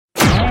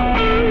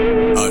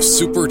a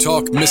Super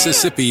Talk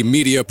Mississippi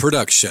media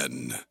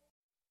production.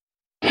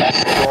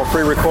 I'll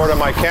pre-record on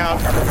my count.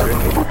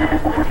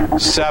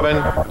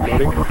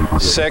 7,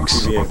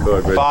 6,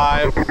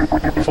 5,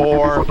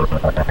 4,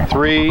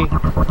 3,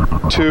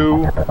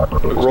 2.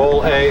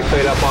 Roll A,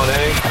 fade up on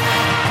A.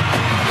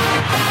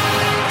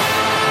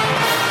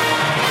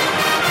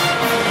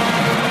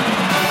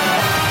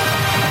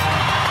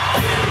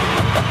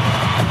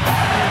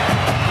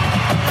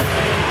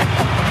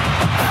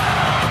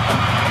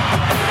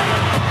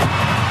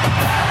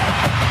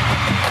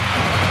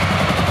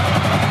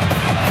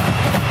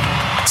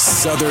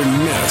 Southern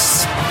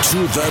Miss to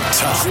the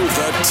top.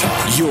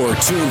 You're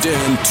tuned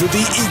in to the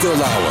Eagle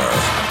Hour.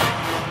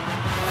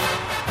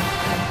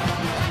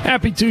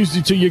 Happy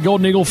Tuesday to you,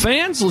 Golden Eagle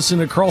fans. Listen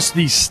across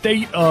the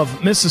state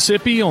of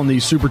Mississippi on the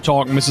Super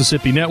Talk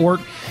Mississippi Network.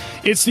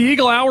 It's the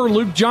Eagle Hour.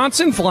 Luke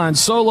Johnson flying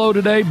solo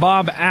today.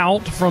 Bob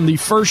out from the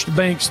First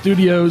Bank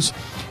Studios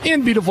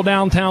in beautiful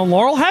downtown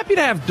Laurel. Happy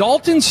to have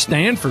Dalton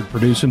Stanford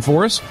producing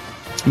for us,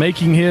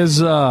 making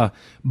his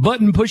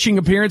button-pushing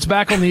appearance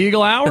back on the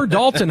Eagle Hour.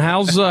 Dalton,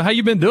 how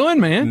you been doing,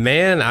 man?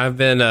 Man, I've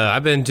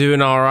been doing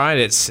all right.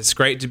 It's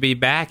great to be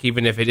back,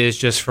 even if it is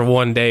just for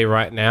one day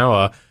right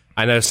now.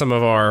 I know some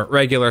of our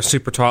regular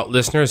Super Talk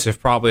listeners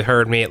have probably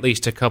heard me at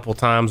least a couple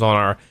times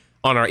on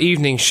our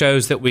evening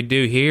shows that we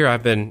do here.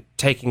 I've been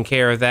taking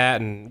care of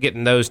that and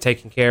getting those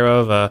taken care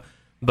of.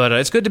 But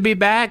it's good to be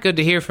back. Good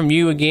to hear from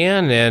you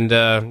again, and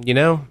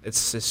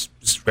it's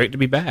great to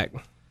be back.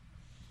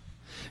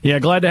 Yeah,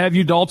 glad to have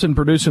you, Dalton,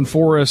 producing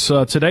for us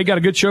today. Got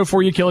a good show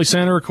for you. Kelly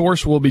Center, of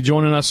course, will be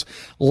joining us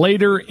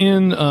later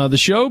in the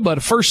show. But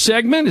the first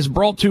segment is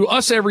brought to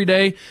us every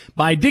day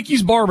by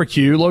Dickey's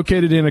Barbecue,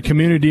 located in a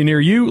community near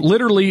you.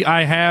 Literally,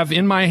 I have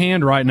in my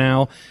hand right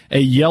now a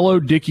yellow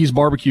Dickey's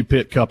Barbecue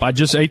Pit cup. I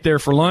just ate there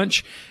for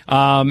lunch,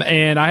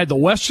 and I had the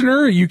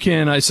Westerner.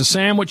 It's a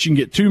sandwich. You can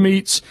get 2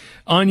 meats,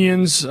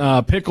 onions,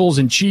 pickles,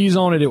 and cheese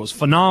on it. It was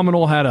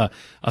phenomenal. Had a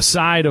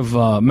side of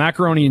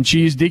macaroni and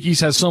cheese.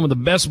 Dickey's has some of the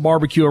best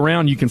barbecue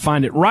around. You can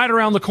find it right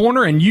around the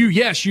corner, and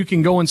you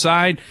can go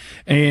inside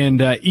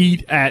and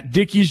eat at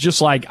Dickey's just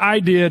like I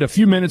did a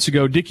few minutes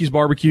ago. Dickey's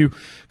Barbecue,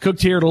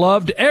 cooked here,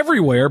 loved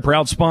everywhere,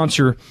 proud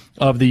sponsor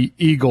of the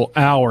Eagle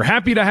Hour.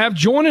 Happy to have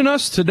joining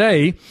us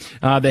today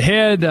the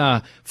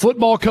head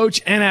football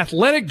coach and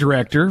athletic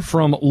director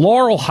from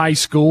Laurel High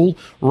School,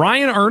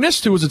 Ryan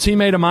Ernest, who was a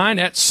teammate of mine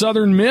at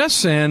Southern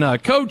Miss, and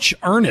Coach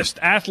Ernest,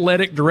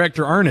 athletic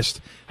director Ernest.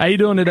 How you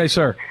doing today,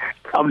 sir?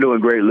 I'm doing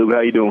great, Luke.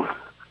 How you doing?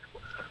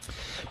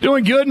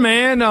 Doing good,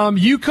 man.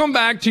 You come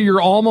back to your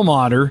alma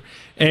mater,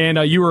 and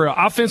you were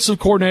offensive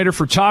coordinator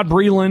for Todd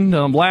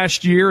Breland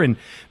last year, and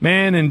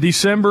man, in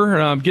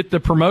December, get the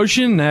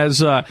promotion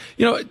as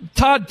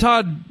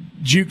Todd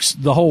jukes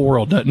the whole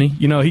world, doesn't he?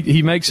 You know,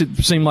 he makes it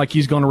seem like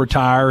he's going to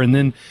retire, and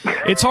then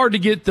it's hard to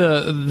get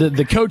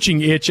the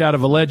coaching itch out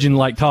of a legend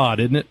like Todd,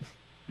 isn't it?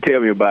 Tell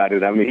me about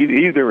it. I mean,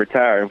 he's been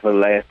retiring for the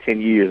last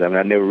 10 years. I mean,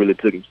 I never really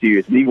took him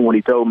serious. And even when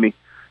he told me,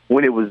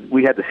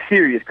 we had the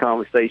serious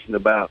conversation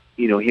about,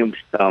 him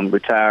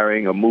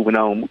retiring or moving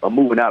on, or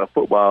moving out of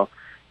football,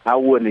 I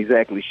wasn't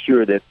exactly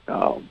sure that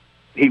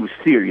he was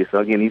serious.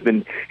 Again, he's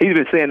been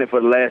saying it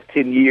for the last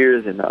 10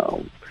 years, and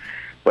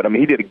but I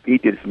mean, he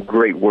did some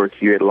great work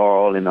here at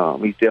Laurel,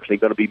 and he's definitely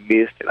going to be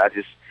missed. And I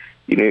just,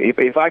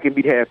 if I can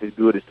be half as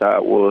good as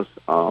Todd was,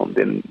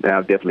 then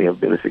I definitely have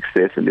been a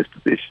success in this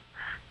position.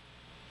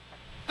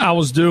 I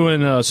was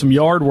doing some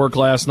yard work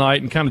last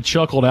night and kind of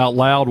chuckled out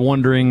loud,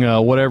 wondering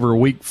whatever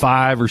week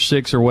 5 or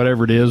 6 or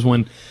whatever it is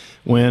when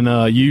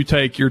you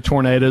take your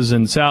Tornadoes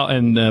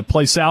and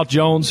play South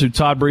Jones, who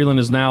Todd Breland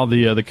is now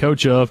the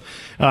coach of.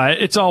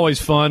 It's always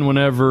fun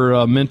whenever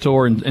a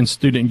mentor and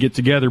student get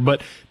together.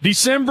 But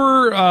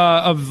December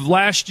of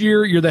last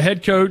year, you're the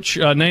head coach,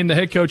 named the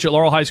head coach at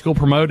Laurel High School,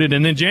 promoted,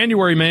 and then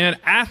January, man,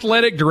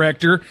 athletic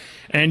director.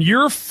 And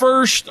your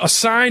first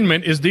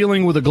assignment is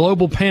dealing with a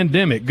global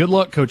pandemic. Good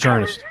luck, Coach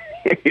Ernest.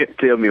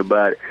 Tell me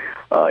about it.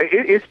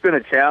 It's been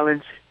a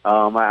challenge.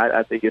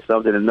 I think it's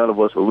something that none of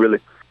us were really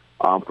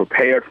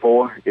prepared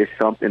for. It's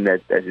something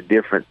that's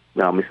different.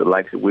 It's the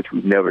likes of which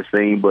we've never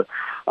seen. But,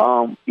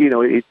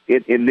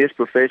 in this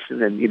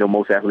profession, and,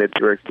 most athletic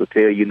directors will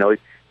tell you,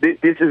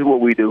 this is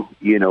what we do.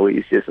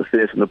 It's just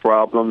assessing the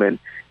problem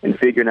and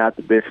figuring out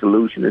the best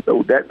solution. And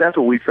so that's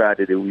what we try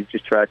to do. We've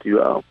just tried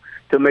to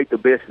make the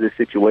best of the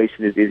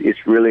situation.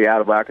 It's really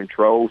out of our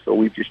control, so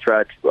we've just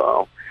tried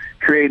to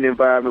create an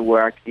environment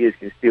where our kids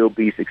can still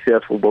be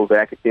successful both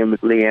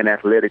academically and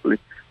athletically,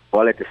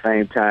 while at the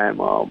same time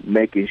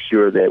making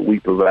sure that we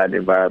provide an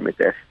environment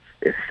that's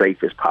as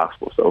safe as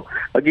possible. So,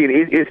 again,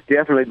 it's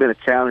definitely been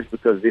a challenge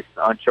because this is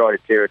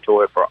uncharted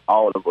territory for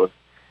all of us.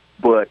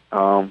 But,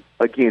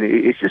 again,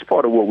 it's just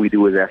part of what we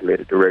do as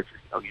athletic directors.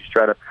 You just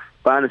try to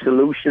find a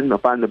solution or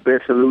find the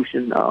best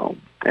solution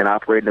and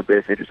operate in the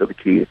best interest of the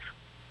kids.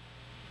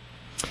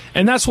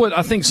 And that's what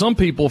I think some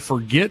people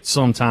forget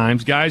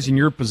sometimes. Guys in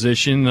your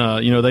position,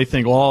 they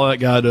think, well, all that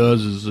guy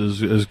does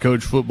is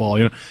coach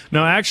football.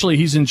 No, actually,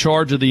 he's in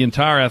charge of the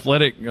entire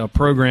athletic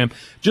program.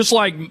 Just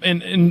like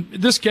in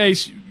this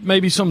case,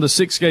 maybe some of the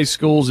 6A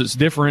schools, it's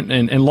different.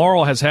 And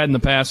Laurel has had in the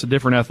past a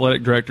different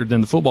athletic director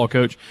than the football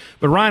coach.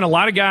 But, Ryan, a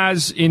lot of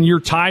guys in your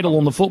title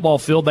on the football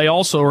field, they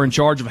also are in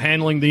charge of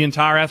handling the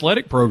entire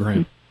athletic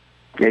program.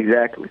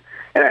 Exactly.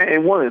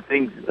 And one of the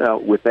things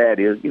with that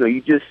is,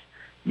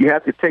 you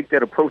have to take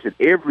that approach that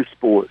every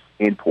sport's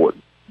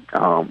important.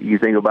 You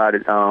think about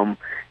it,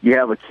 you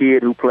have a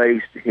kid who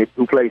plays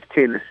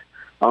tennis.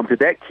 To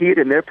that kid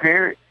and their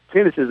parent,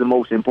 tennis is the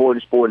most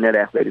important sport in that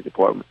athletic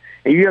department.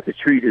 And you have to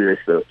treat it as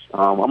such.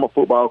 I'm a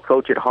football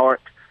coach at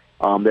heart.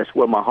 That's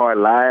where my heart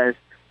lies.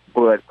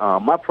 But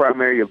my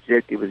primary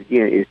objective,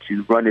 is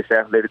to run this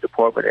athletic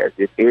department as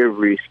if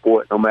every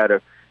sport, no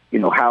matter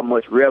how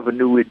much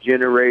revenue it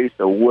generates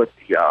or what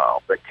the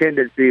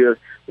attendance is,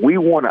 we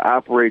want to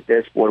operate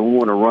that sport and we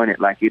want to run it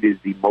like it is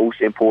the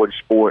most important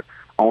sport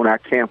on our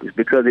campus,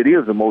 because it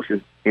is the most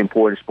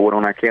important sport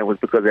on our campus,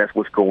 because that's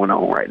what's going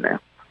on right now.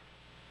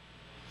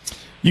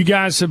 You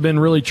guys have been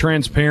really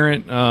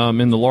transparent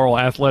in the Laurel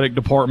Athletic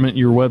Department,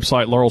 your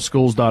website,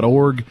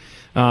 laurelschools.org.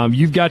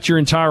 You've got your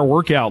entire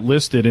workout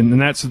listed,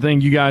 and that's the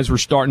thing. You guys were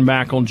starting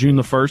back on June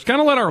the 1st. Kind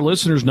of let our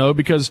listeners know,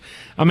 because,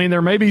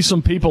 there may be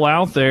some people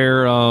out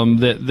there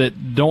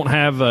that don't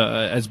have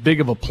as big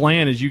of a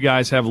plan as you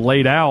guys have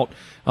laid out.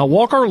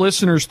 Walk our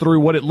listeners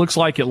through what it looks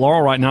like at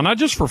Laurel right now, not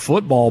just for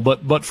football,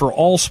 but for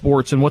all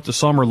sports, and what the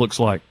summer looks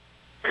like.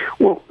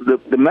 Well,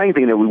 the main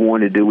thing that we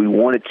wanted to do, we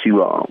wanted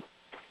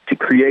to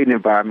create an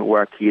environment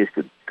where our kids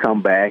could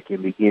come back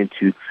and begin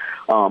to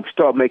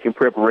start making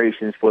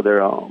preparations for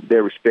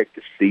their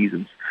respective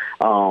seasons.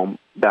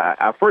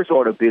 Our first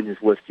order of business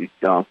was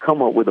to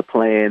come up with a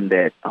plan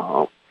that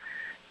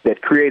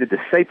created the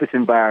safest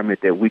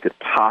environment that we could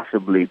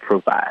possibly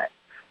provide.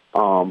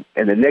 And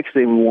the next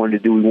thing we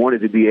wanted to do, we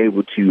wanted to be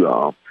able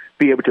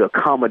to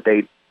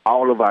accommodate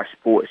all of our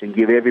sports and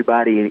give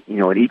everybody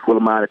an equal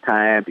amount of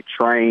time to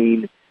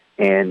train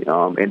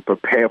and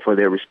prepare for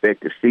their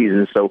respective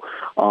seasons. So,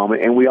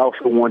 and we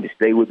also wanted to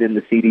stay within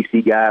the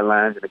CDC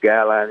guidelines and the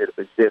guidelines that have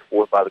been set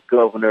forth by the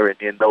governor, and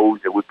then those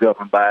that were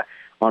governed by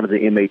under the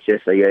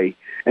MHSAA.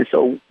 And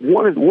so,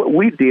 what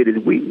we did is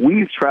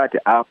we've tried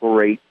to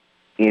operate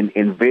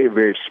in very,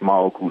 very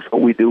small groups.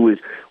 What we do is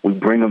we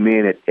bring them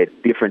in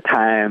at different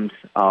times,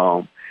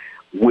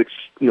 which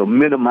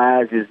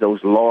minimizes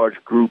those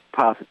large group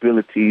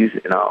possibilities.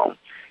 And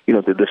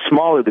the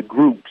smaller the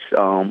groups,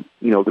 the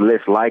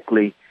less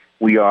likely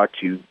we are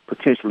to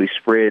potentially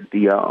spread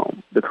the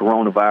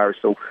coronavirus.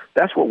 So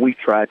that's what we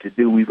tried to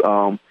do. We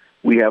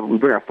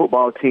bring our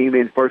football team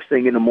in first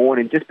thing in the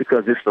morning, just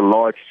because it's the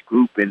largest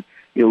group, and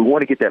we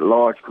want to get that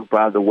large group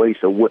out of the way.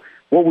 So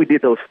what we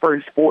did those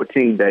first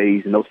 14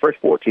 days, and those first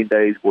 14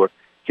 days were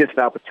just an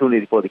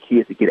opportunity for the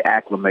kids to get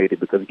acclimated,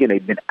 because again,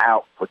 they've been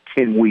out for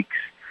 10 weeks,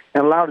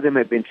 and a lot of them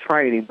have been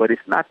training, but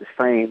it's not the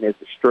same as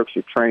the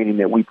structured training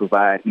that we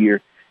provide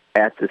here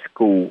at the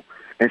school.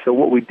 And so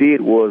what we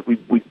did was we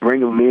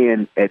bring them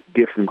in at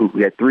different groups.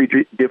 We had 3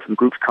 different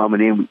groups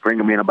coming in. We bring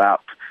them in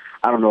about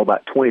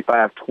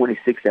 25,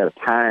 26 at a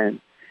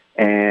time.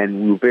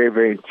 And we were very,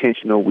 very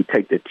intentional. We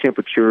take their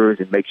temperatures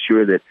and make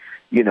sure that,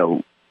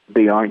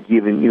 they aren't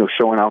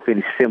showing off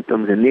any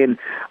symptoms. And then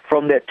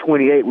from that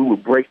 28, we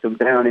would break them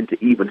down into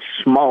even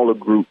smaller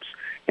groups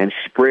and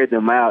spread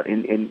them out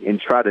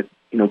and try to,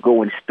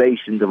 go in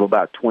stations of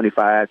about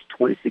 25 to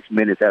 26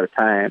 minutes at a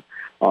time.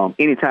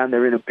 Anytime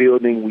they're in a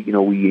building,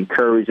 we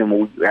encourage them,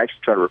 or we actually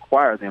try to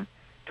require them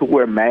to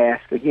wear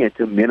masks, again,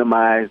 to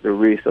minimize the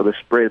risk of the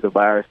spread of the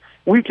virus.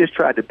 We just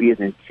tried to be as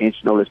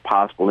intentional as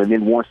possible. And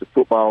then once the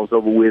football is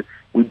over with,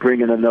 we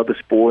bring in another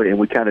sport, and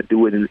we kind of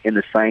do it in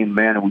the same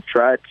manner. We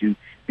try to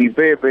be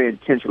very, very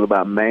intentional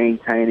about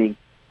maintaining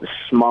the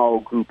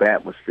small group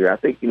atmosphere. I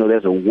think,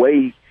 there's a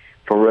way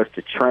for us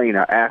to train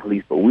our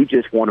athletes, but we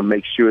just want to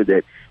make sure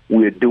that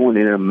we're doing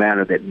it in a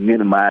manner that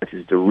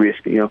minimizes the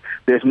risk.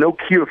 There's no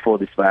cure for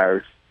this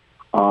virus,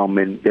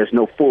 and there's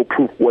no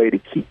foolproof way to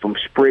keep from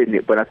spreading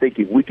it. But I think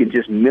if we can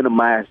just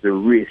minimize the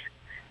risk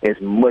as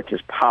much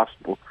as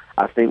possible,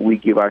 I think we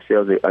give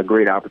ourselves a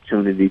great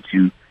opportunity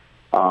to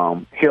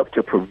help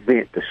to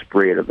prevent the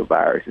spread of the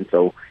virus.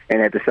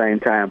 And at the same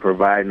time,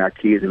 providing our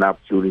kids an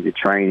opportunity to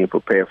train and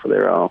prepare for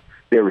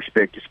their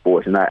respective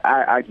sports. And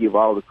I give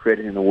all the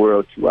credit in the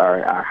world to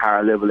our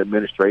higher level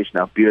administration,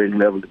 our building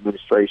level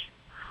administration,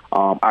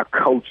 our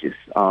coaches.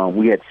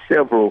 We had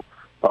several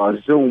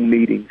Zoom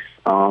meetings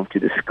to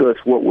discuss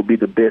what would be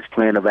the best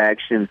plan of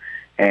action,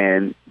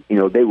 and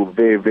they were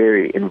very,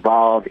 very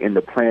involved in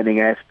the planning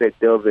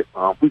aspect of it.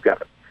 We've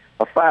got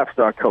a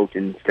 5-star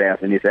coaching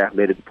staff in this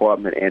athletic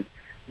department, and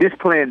this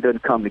plan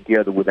doesn't come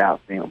together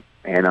without them.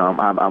 And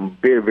I'm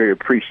very, very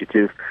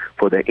appreciative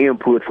for their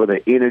input, for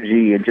their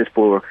energy, and just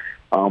for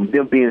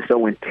them being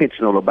so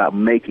intentional about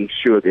making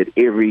sure that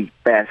every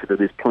facet of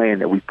this plan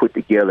that we put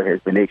together has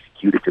been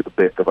executed to the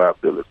best of our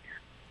ability.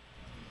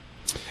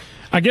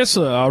 I guess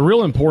a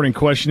real important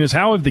question is,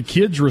 how have the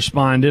kids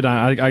responded?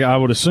 I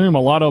would assume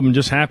a lot of them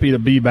just happy to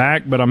be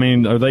back, but I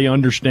mean, are they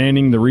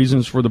understanding the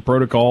reasons for the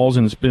protocols,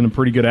 and it's been a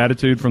pretty good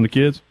attitude from the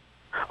kids?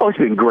 Oh, it's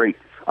been great.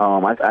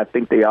 I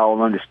think they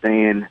all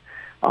understand.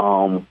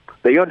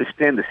 They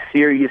understand the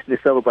seriousness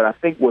of it, but I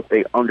think what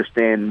they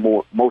understand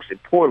most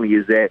importantly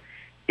is that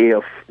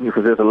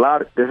because there's a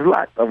lot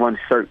of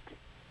uncertainty.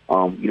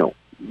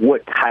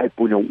 What type,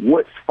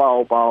 what's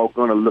fall ball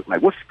going to look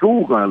like? What's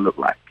school going to look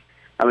like?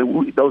 I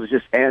mean, those are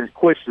just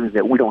questions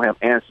that we don't have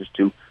answers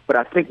to. But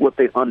I think what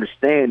they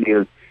understand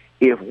is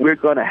if we're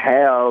going to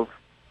have,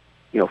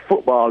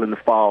 football in the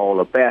fall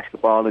or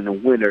basketball in the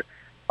winter,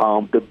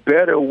 the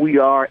better we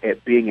are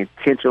at being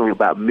intentional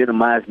about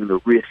minimizing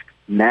the risk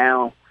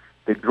now,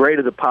 the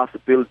greater the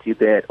possibility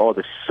that, or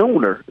the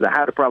sooner, the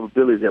higher the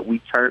probability that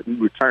we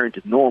return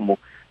to normal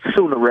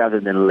sooner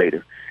rather than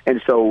later.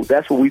 And so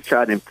that's what we've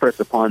tried to impress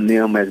upon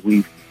them as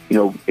we've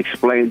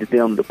explain to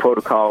them the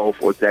protocol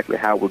for exactly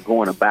how we're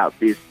going about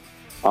this.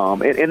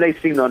 And they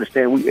seem to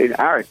understand in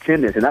our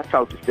attendance, and I've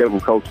talked to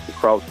several coaches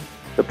across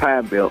the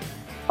Pine Belt,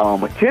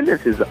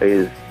 attendance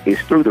is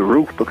through the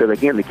roof because,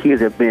 again, the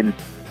kids have been,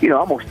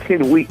 almost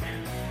 10 weeks,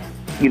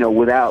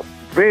 without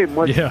very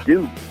much to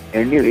do.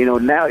 And,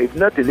 now, if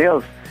nothing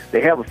else, they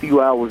have a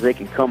few hours they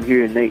can come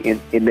here and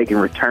they can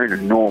return to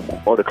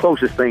normal, or the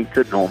closest thing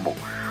to normal.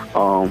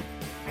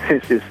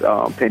 Since this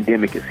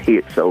pandemic has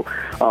hit. So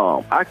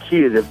our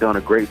kids have done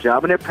a great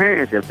job, and their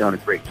parents have done a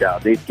great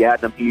job. They've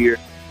gotten them here.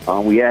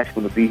 We asked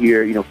them to be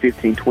here,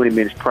 15, 20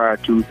 minutes prior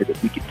to, so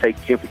that we could take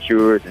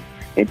temperatures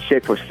and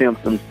check for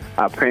symptoms.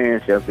 Our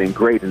parents have been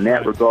great in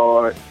that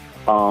regard.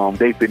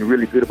 They've been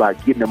really good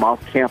about getting them off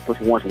campus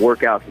once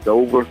workouts is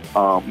over.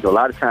 A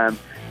lot of times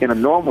in a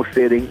normal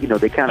setting, they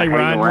kind of hang Ryan,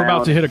 around. We're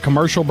about to hit a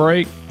commercial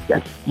break.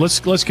 Yes.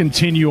 Let's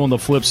continue on the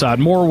flip side.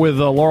 More with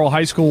Laurel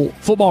High School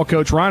football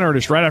coach Ryan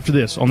Ernest right after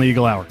this on the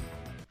Eagle Hour.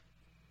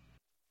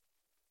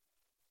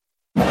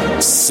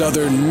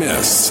 Southern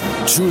Miss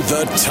to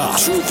the top.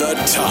 To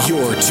the top.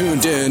 You're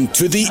tuned in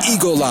to the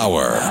Eagle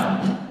Hour.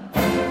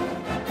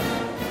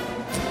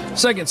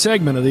 Second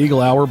segment of the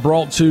Eagle Hour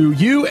brought to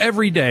you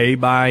every day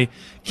by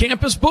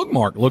Campus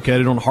Bookmark,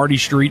 located on Hardy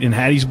Street in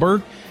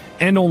Hattiesburg,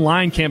 and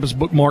online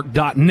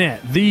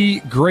campusbookmark.net.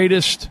 The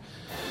greatest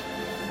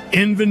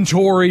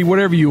inventory,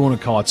 whatever you want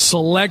to call it,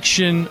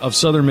 selection of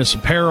Southern Miss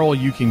apparel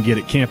you can get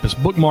at Campus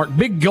Bookmark.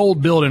 Big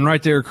gold building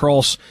right there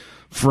across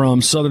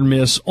from Southern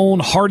Miss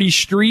on Hardy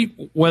Street.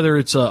 Whether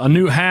it's a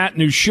new hat,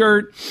 new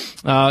shirt,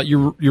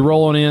 you're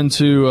rolling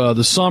into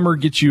the summer,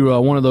 get you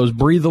one of those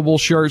breathable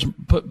shirts.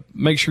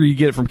 Make sure you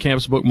get it from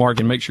Campus Bookmark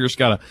and make sure it's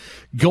got a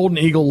Golden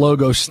Eagle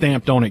logo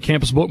stamped on it.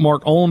 Campus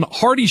Bookmark on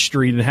Hardy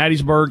Street in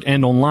Hattiesburg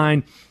and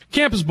online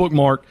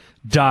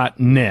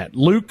campusbookmark.net.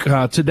 Luke,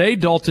 today,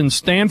 Dalton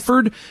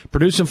Stanford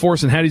producing for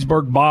us in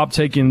Hattiesburg. Bob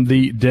taking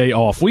the day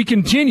off. We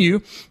continue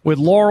with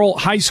Laurel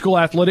High School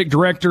Athletic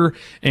Director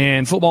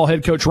and football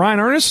head coach Ryan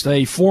Ernest,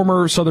 a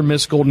former Southern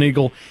Miss Golden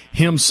Eagle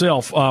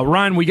himself.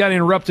 Ryan, we got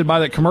interrupted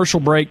by that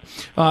commercial break.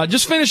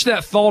 Just finish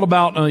that thought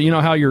about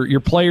how your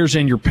players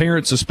and your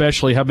parents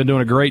especially have been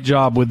doing a great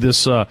job with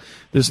this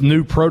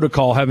new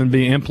protocol having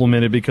been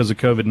implemented because of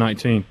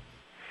COVID-19.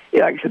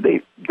 Yeah, like I said,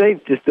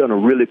 they've just done a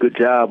really good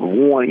job of,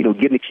 one,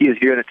 getting the kids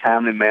here in a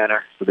timely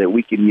manner so that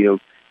we can, do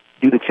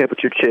the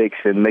temperature checks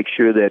and make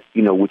sure that,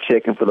 we're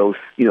checking for those,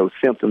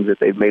 symptoms that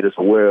they've made us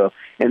aware of.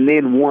 And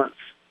then once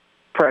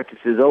practice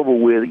is over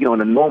with,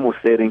 in a normal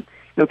setting,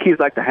 kids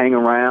like to hang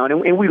around,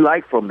 and we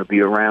like for them to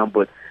be around,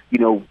 but,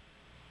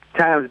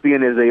 times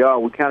being as they are,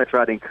 we kind of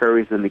try to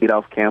encourage them to get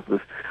off campus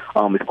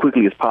as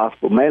quickly as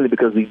possible, mainly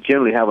because we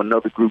generally have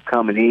another group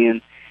coming in,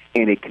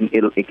 and it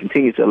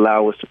continues to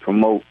allow us to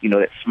promote,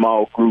 that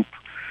small group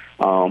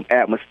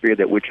atmosphere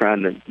that we're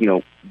trying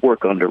to,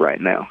 work under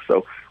right now.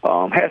 So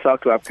hats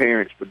off to our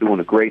parents for doing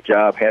a great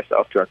job. Hats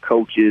off to our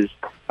coaches,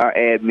 our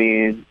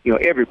admin.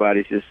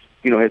 Everybody's just,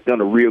 has done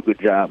a real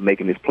good job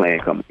making this plan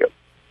come together.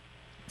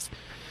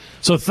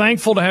 So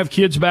thankful to have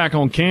kids back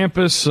on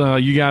campus.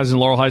 You guys in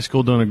Laurel High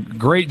School doing a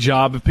great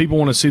job. If people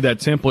want to see that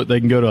template, they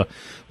can go to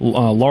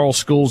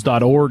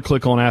laurelschools.org,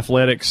 click on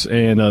athletics,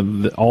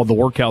 and all the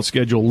workout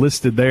schedule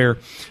listed there,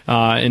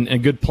 and a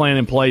good plan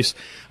in place.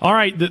 All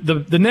right,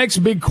 the next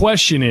big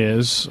question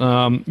is,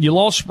 you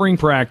lost spring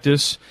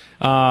practice.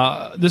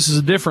 This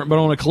is different, but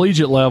on a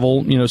collegiate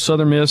level,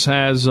 Southern Miss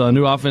has a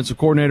new offensive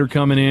coordinator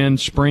coming in.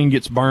 Spring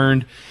gets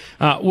burned.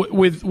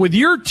 With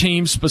your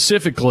team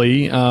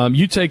specifically,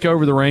 you take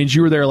over the reins.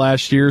 You were there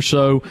last year,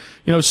 so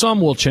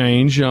some will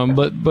change,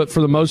 but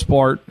for the most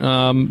part,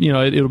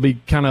 it'll be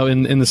kind of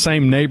in the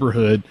same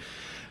neighborhood.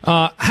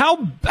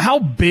 How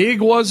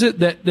big was it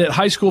that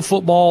high school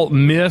football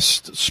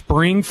missed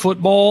spring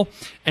football,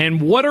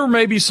 and what are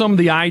maybe some of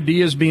the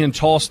ideas being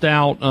tossed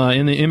out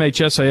in the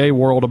MHSAA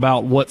world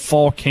about what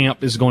fall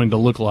camp is going to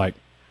look like?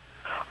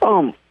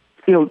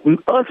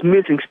 Us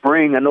missing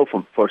spring, I know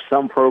for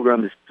some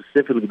programs,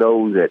 specifically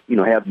those that,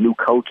 have new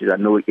coaches, I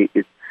know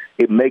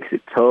it makes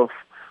it tough.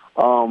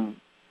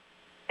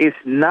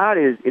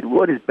 It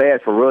wasn't as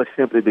bad for us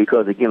simply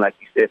because, again, like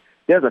you said,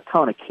 there's a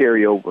ton of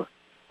carryover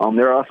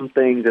There are some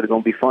things that are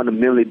going to be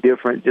fundamentally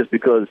different just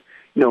because,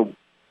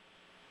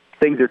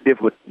 things are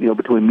different,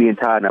 between me and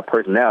Todd and our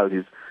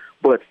personalities.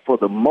 But for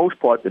the most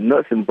part, the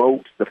nuts and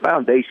bolts, the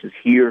foundation's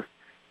here.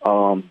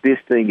 This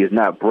thing is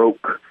not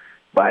broke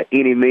by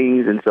any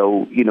means. And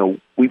so,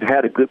 we've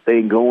had a good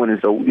thing going.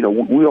 And so,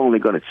 we're only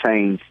going to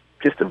change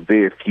just a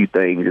very few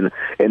things.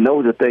 And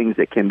those are things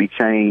that can be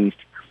changed,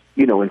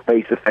 in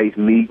face-to-face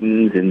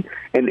meetings and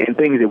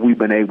things that we've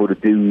been able to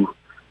do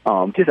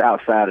just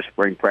outside of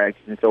spring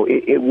practice. And so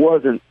it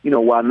wasn't,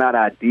 while not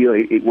ideal,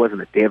 it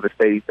wasn't a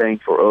devastating thing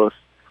for us.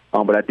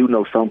 But I do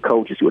know some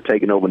coaches who are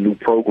taking over new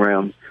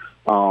programs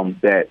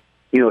that,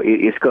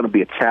 it's going to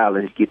be a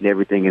challenge getting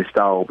everything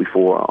installed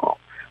before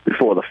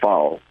the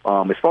fall.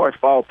 As far as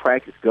fall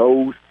practice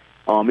goes,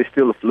 it's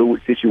still a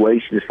fluid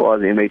situation as far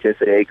as the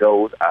MHSAA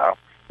goes.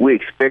 We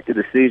expect a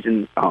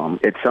decision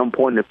at some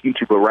point in the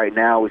future, but right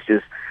now it's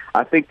just,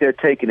 I think they're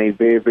taking a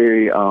very,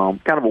 very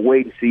kind of a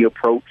wait-and-see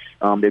approach.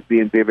 They're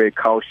being very, very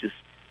cautious.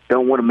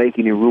 Don't want to make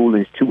any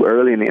rulings too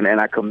early, and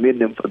I commend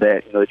them for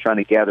that. They're trying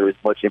to gather as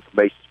much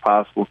information as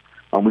possible.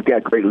 We've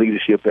got great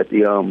leadership at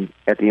the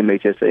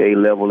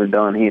MHSAA level in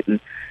Don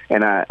Hinton,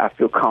 and I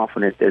feel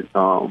confident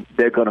that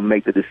they're going to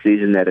make the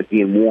decision that,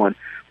 again, one,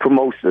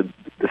 promotes the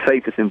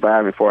safest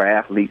environment for our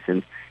athletes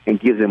and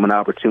gives them an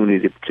opportunity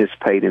to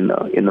participate in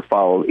the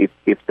fall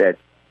if that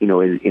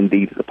is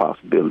indeed a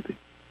possibility.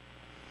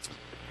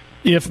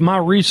 If my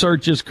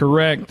research is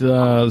correct,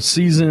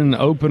 season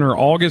opener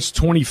August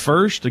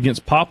 21st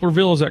against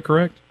Poplarville, is that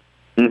correct?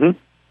 Mm-hmm.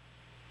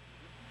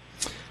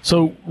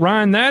 So,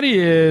 Ryan, that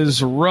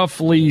is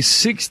roughly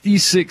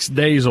 66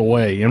 days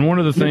away. And one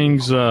of the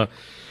things,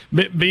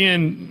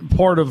 being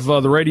part of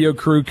the radio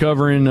crew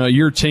covering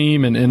your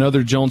team and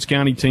other Jones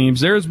County teams,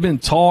 there's been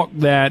talk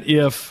that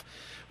if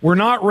we're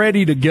not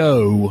ready to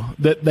go,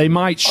 that they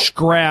might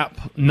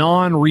scrap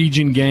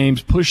non-region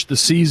games, push the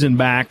season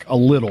back a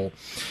little.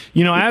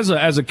 As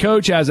a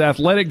coach, as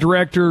athletic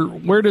director,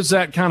 where does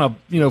that kind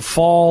of,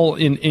 fall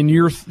in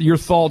your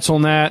thoughts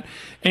on that?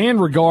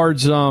 And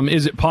regards,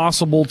 is it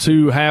possible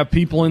to have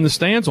people in the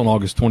stands on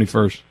August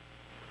 21st?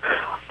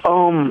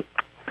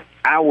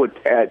 I would,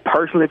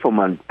 personally, from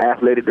an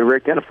athletic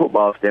director and a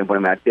football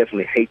standpoint, I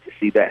definitely hate to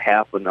see that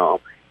happen.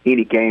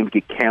 Any games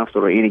get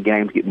canceled or any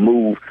games get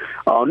moved.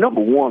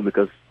 Number one,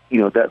 because,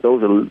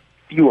 those are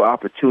fewer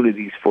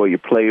opportunities for your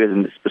players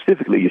and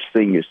specifically your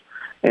seniors.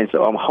 And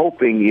so I'm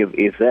hoping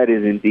if that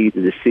is indeed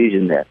the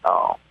decision that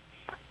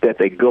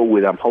they go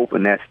with, I'm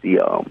hoping that's the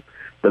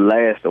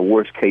last or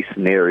worst case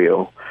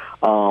scenario.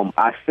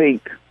 I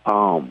think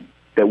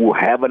that we'll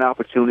have an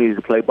opportunity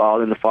to play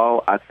ball in the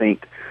fall. I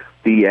think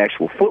the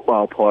actual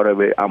football part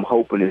of it, I'm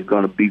hoping is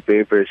going to be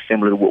very, very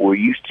similar to what we're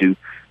used to.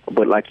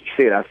 But like you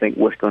said, I think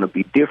what's going to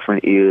be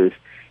different is,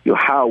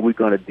 how are we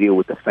going to deal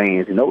with the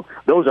fans? And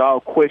those are all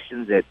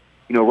questions that,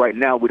 right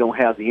now we don't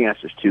have the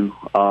answers to.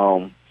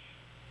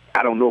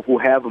 I don't know if we'll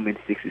have them in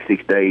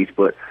 66 days,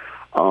 but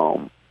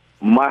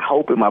my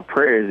hope and my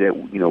prayer is that,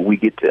 we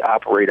get to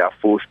operate our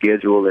full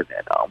schedule and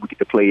we get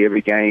to play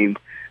every game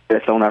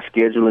that's on our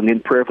schedule and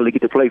then prayerfully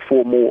get to play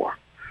 4 more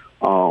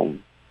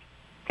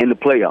in the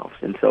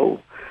playoffs. And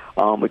so,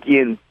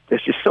 again,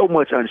 there's just so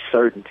much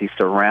uncertainty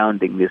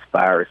surrounding this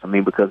virus.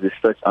 Because it's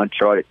such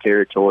uncharted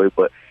territory.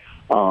 But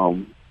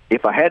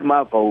if I had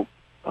my vote,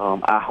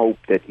 I hope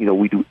that,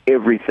 we do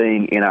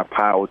everything in our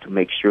power to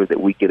make sure that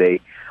we get a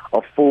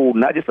full,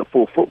 not just a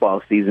full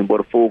football season, but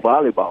a full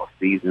volleyball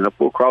season, a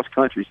full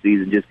cross-country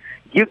season. Just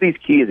give these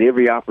kids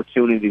every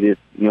opportunity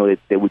that,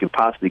 that we can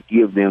possibly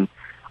give them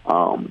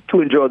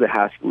to enjoy the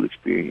high school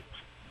experience.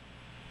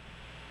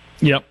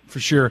 Yep, for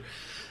sure.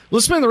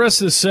 Let's spend the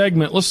rest of this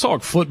segment. Let's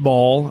talk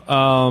football.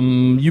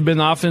 You've been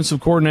the offensive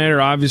coordinator.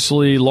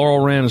 Obviously, Laurel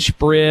ran a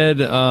spread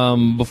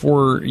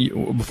before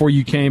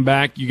you came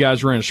back. You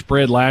guys ran a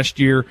spread last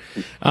year.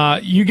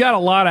 You got a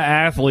lot of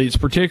athletes,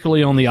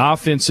 particularly on the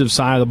offensive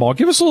side of the ball.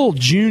 Give us a little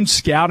June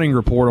scouting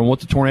report on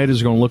what the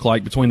Tornadoes are going to look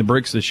like between the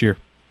bricks this year.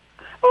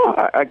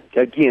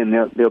 Again,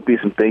 there'll be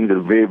some things that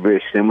are very,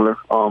 very similar.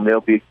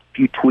 There'll be a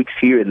few tweaks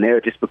here and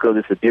there just because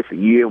it's a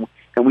different year.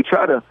 And we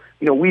try to,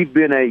 we've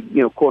been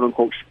a,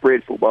 quote-unquote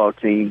spread football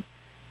team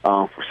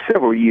for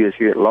several years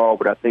here at Laurel,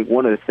 but I think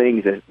one of the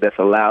things that's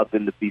allowed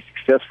them to be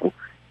successful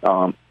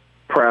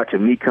prior to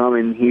me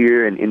coming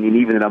here and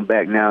even that I'm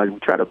back now is we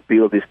try to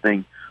build this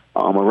thing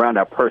around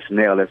our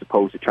personnel as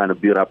opposed to trying to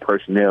build our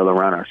personnel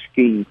around our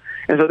scheme.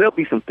 And so there'll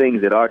be some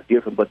things that are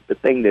different, but the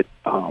thing that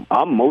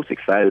I'm most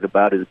excited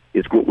about is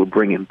what we're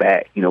bringing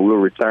back. We'll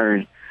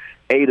return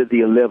 8 of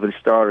the 11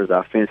 starters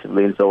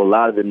offensively, and so a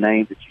lot of the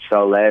names that you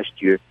saw last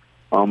year,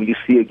 you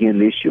see again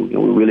this year.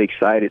 We're really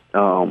excited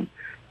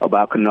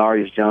about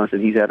Canarius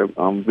Johnson. He's had a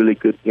really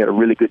good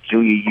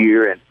junior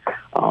year and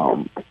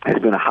has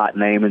been a hot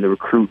name in the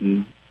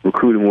recruiting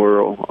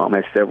world.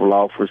 Has several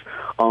offers.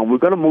 We're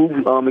going to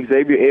move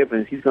Xavier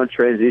Evans. He's going to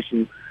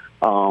transition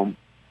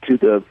to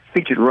the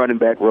featured running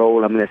back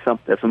role.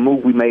 That's a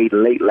move we made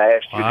late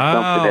last year.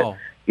 Wow.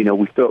 Something that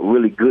we felt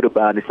really good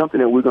about. It's something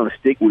that we're going to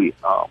stick with.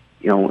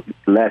 The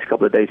last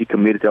couple of days he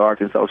committed to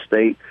Arkansas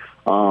State.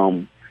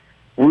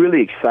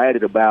 really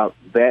excited about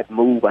that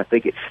move. I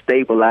think it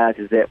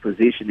stabilizes that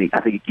position.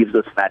 I think it gives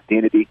us an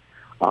identity.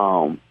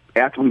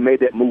 After we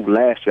made that move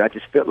last year, I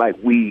just felt like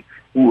we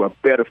were a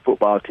better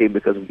football team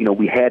because,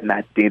 we had an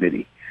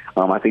identity.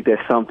 I think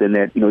that's something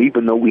that,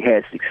 even though we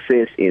had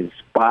success in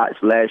spots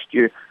last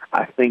year,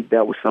 I think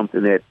that was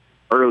something that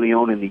early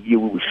on in the year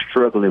we were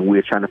struggling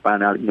with, trying to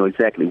find out,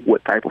 exactly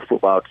what type of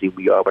football team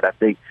we are. But I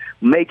think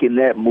making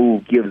that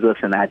move gives us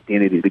an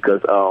identity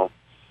because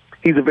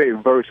he's a very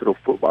versatile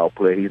football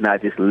player. He's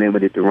not just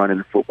limited to running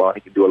the football.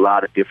 He can do a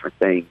lot of different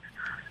things.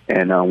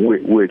 And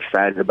we're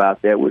excited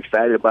about that. We're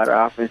excited about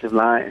our offensive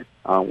line.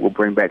 We'll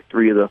bring back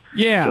 3 of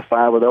the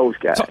 5 of those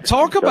guys.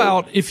 Talk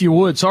about, if you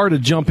would, sorry to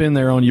jump in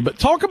there on you, but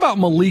talk about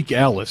Malik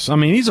Ellis. I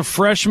mean, he's a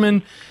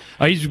freshman.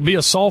 He's going to be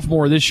a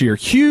sophomore this year.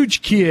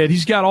 Huge kid.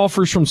 He's got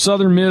offers from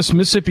Southern Miss,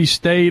 Mississippi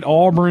State,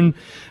 Auburn.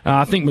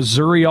 I think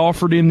Missouri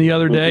offered him the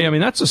other day. I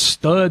mean, that's a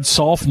stud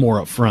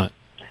sophomore up front.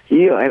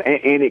 Yeah,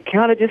 and it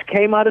kind of just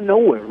came out of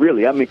nowhere,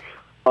 really. I mean,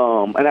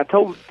 and I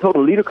told the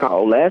leader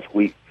call last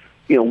week,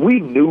 we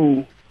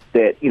knew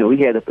that,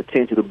 he had the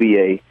potential to be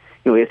a,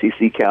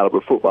 SEC caliber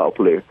football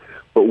player.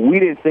 But we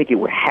didn't think it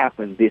would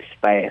happen this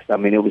fast. I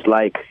mean, it was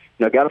like,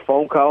 I got a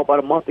phone call about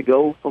a month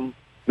ago from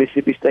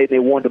Mississippi State. They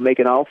wanted to make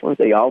an offer.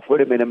 They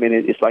offered him, and I mean,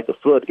 it's like the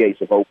floodgates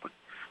have opened.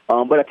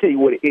 But I tell you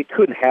what, it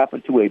couldn't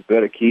happen to a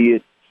better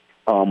kid.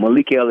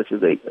 Malik Ellis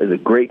is a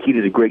great kid.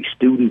 He's a great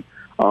student.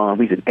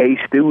 He's an A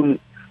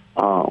student.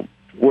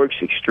 Works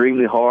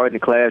extremely hard in the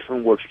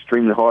classroom. Works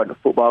extremely hard in the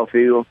football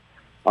field.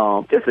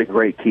 Just a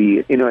great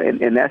kid,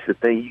 and that's the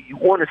thing. You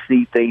want to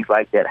see things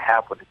like that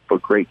happen for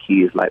great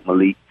kids like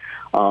Malik.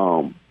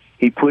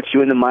 He puts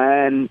you in the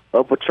mind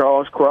of a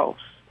Charles Cross,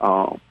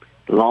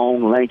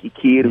 long, lanky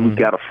kid who's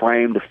got a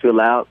frame to fill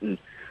out, and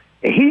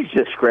he's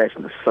just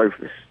scratching the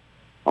surface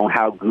on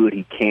how good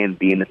he can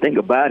be. And the thing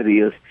about it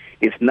is,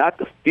 it's not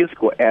the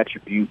physical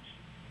attributes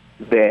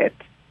that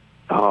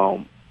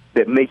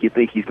that make you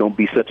think he's going to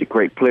be such a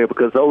great player,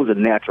 because those are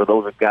natural,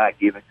 those are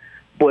God-given.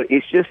 But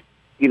it's just,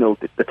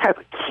 the type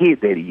of kid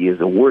that he is,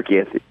 the work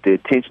ethic, the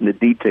attention to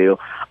detail,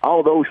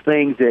 all those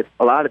things that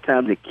a lot of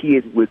times the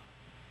kids with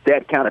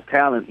that kind of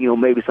talent,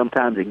 maybe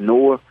sometimes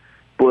ignore.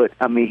 But,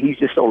 I mean, he's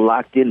just so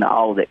locked into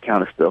all that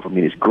kind of stuff. I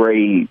mean, his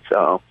grades,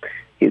 the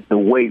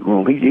weight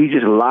room. He's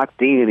just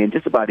locked in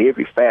just about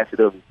every facet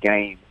of his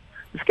game.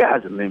 The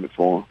sky's the limit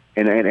for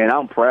him. And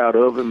I'm proud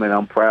of him, and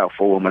I'm proud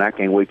for him, and I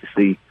can't wait to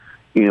see,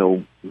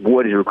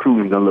 what his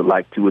recruiting is going to look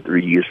like 2 or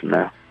 3 years from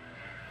now.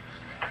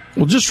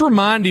 Well, just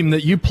remind him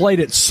that you played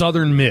at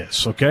Southern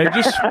Miss, okay?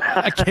 Just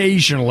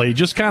occasionally,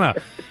 just kind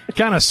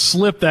of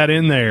slip that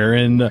in there.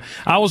 And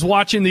I was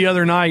watching the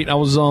other night. I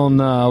was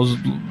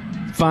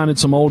finding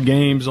some old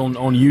games on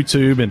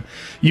YouTube, and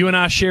you and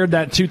I shared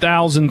that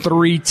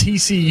 2003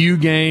 TCU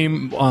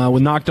game.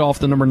 We knocked off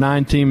the number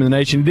 9 team in the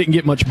nation. It didn't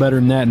get much better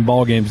than that in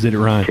ball games, did it,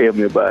 Ryan? Tell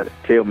me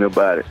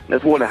about it.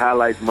 That's one of the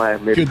highlights of my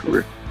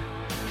career.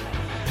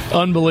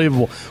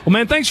 Unbelievable. Well,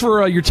 man, thanks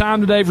for your time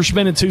today, for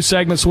spending 2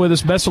 segments with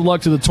us. Best of luck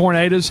to the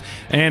Tornadoes,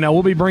 and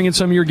we'll be bringing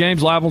some of your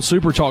games live on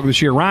Super Talk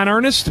this year. Ryan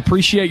Ernest,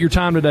 appreciate your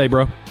time today,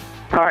 bro.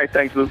 All right,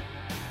 thanks, Luke.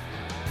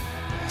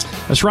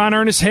 That's Ryan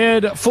Ernest,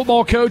 head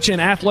football coach and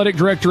athletic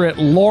director at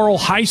Laurel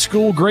High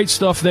School. Great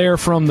stuff there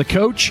from the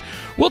coach.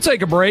 We'll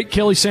take a break.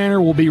 Kelly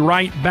Sander will be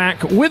right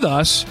back with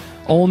us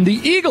on the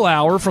Eagle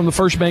Hour from the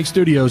First Bank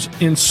Studios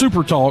in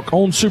Super Talk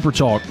on Super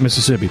Talk,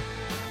 Mississippi.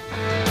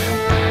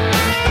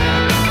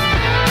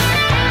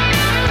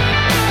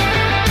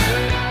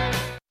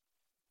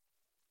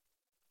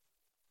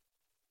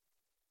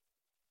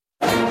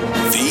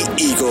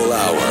 Eagle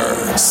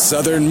Hour.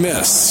 Southern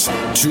Miss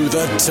to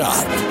the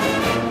top.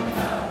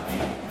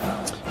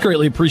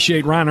 Greatly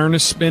appreciate Ryan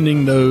Ernest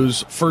spending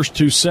those first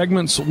 2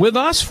 segments with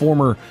us.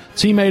 Former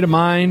teammate of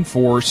mine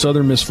for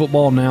Southern Miss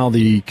football, now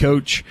the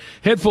coach,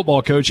 head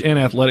football coach and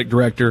athletic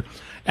director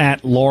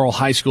at Laurel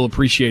High School.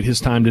 Appreciate his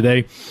time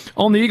today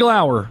on the Eagle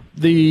Hour.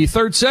 The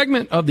 3rd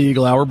segment of the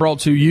Eagle Hour brought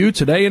to you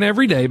today and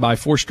every day by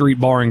 4th Street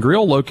Bar and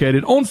Grill,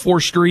 located on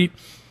 4th Street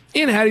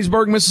in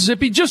Hattiesburg,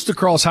 Mississippi, just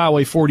across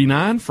Highway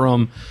 49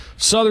 from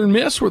Southern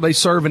Miss, where they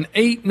serve an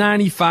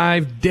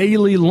 $8.95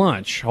 daily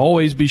lunch.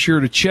 Always be sure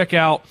to check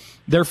out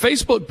their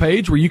Facebook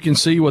page where you can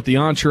see what the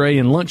entree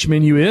and lunch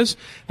menu is.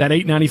 That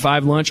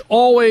 $8.95 lunch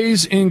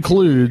always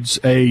includes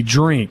a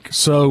drink.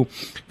 So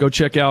go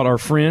check out our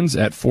friends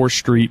at 4th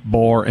Street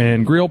Bar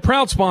and Grill,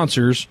 proud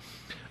sponsors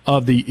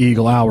of the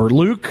Eagle Hour.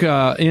 Luke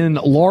in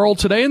Laurel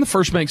today in the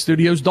First Bank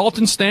Studios.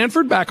 Dalton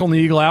Stanford back on the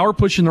Eagle Hour,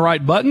 pushing the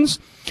right buttons.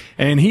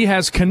 And he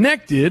has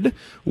connected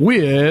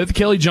with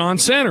Kelly John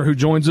Sander, who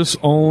joins us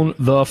on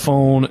the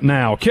phone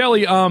now.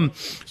 Kelly,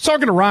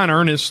 talking to Ryan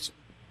Ernest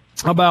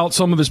about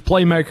some of his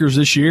playmakers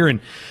this year. And,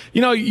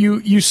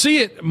 you see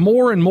it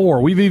more and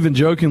more. We've even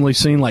jokingly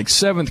seen like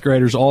 7th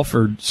graders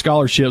offered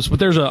scholarships. But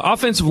there's an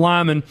offensive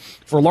lineman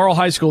for Laurel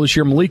High School this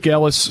year, Malik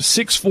Ellis,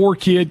 6'4"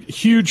 kid,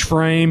 huge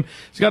frame.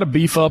 He's got to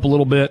beef up a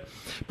little bit.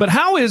 But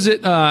how is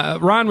it,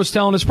 Ryan was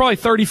telling us probably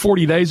 30,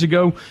 40 days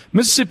ago,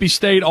 Mississippi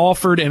State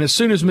offered, and as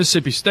soon as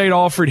Mississippi State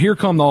offered, here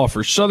come the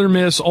offers. Southern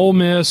Miss, Ole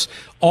Miss,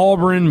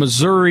 Auburn,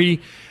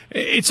 Missouri.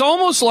 It's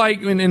almost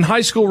like in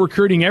high school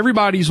recruiting,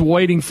 everybody's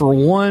waiting for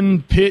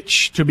one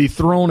pitch to be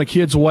thrown a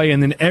kid's way,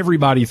 and then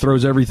everybody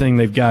throws everything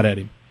they've got at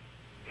him.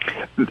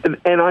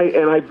 And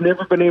I've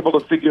never been able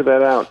to figure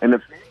that out.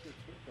 And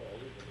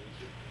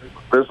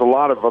there's a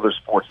lot of other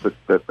sports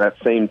that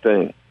same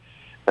thing.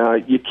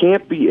 You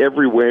can't be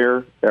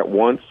everywhere at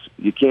once.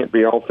 You can't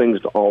be all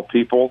things to all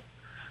people.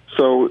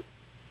 So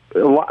a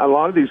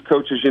lot of these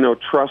coaches,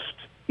 trust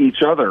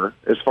each other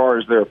as far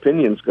as their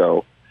opinions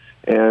go.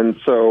 And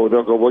so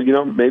they'll go,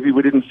 well, maybe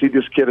we didn't see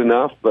this kid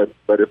enough, but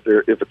if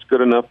it's good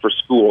enough for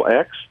school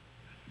X,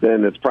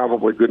 then it's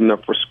probably good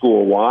enough for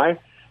school Y.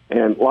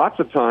 And lots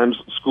of times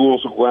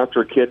schools will go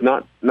after a kid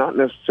not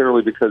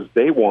necessarily because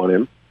they want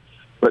him,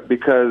 but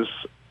because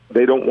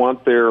they don't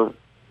want their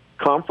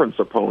conference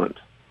opponent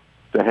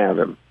to have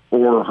him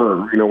or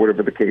her,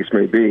 whatever the case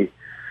may be.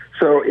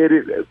 So it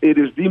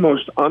is the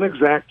most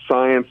unexact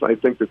science I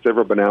think that's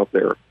ever been out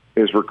there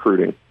is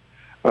recruiting.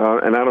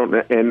 And I don't.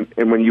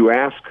 And when you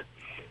ask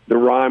the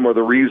rhyme or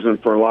the reason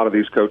for a lot of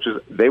these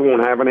coaches, they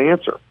won't have an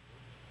answer.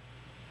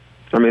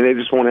 I mean, they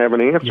just won't have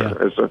an answer.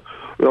 Yeah.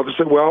 They'll just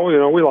say, well,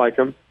 we like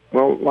him.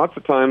 Well, lots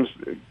of times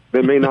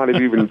they may not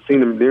have even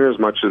seen him near as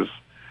much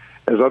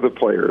as other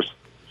players.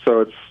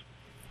 So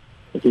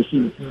it's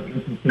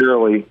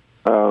necessarily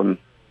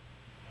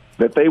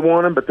that they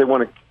want him, but they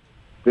want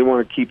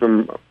to keep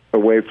him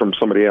away from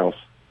somebody else.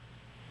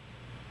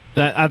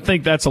 I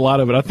think that's a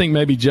lot of it. I think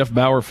maybe Jeff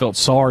Bauer felt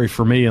sorry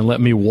for me and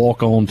let me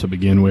walk on to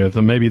begin with,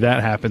 and maybe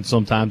that happens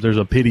sometimes. There's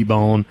a pity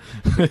bone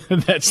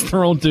that's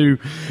thrown to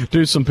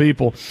some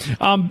people.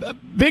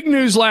 Big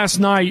news last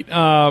night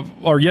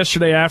or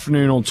yesterday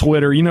afternoon on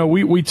Twitter.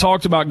 We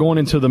talked about going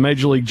into the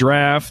Major League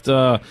Draft.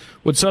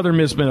 Would Southern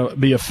Miss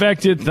be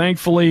affected?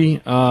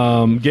 Thankfully,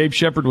 Gabe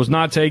Shepard was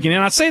not taken.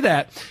 And I say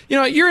that,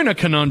 you're in a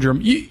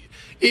conundrum.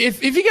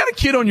 If you got a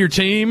kid on your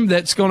team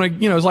that's going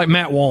to, it's like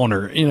Matt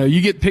Warner,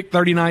 you get picked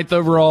 39th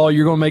overall,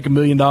 you're going to make $1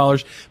 million.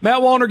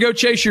 Matt Warner, go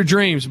chase your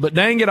dreams. But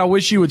dang it, I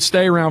wish you would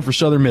stay around for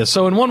Southern Miss.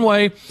 So in one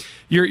way,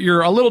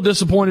 you're a little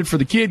disappointed for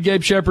the kid.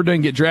 Gabe Shepard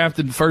didn't get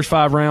drafted in the first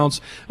 5 rounds.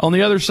 On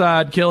the other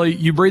side, Kelly,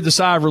 you breathe a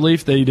sigh of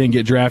relief that he didn't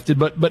get drafted.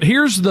 But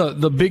here's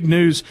the big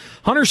news.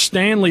 Hunter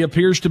Stanley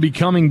appears to be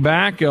coming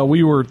back.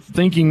 We were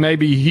thinking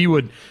maybe he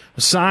would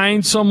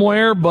sign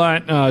somewhere,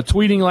 but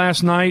tweeting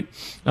last night,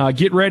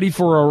 get ready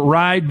for a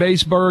ride,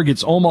 Baseburg.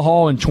 It's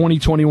Omaha in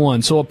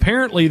 2021. So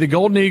apparently the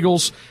Golden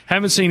Eagles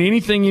haven't seen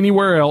anything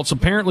anywhere else.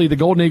 Apparently the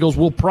Golden Eagles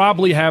will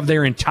probably have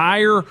their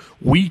entire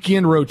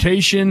weekend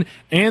rotation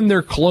and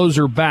their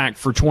closer back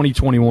for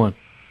 2021.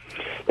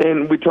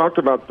 And we talked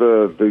about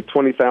the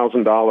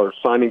 $20,000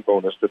 signing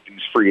bonus that these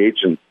free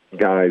agent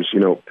guys,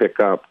 pick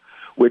up,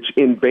 which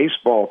in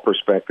baseball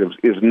perspectives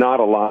is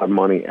not a lot of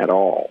money at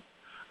all.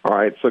 All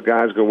right, so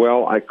guys go,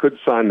 well, I could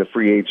sign the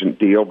free agent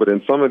deal, but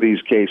in some of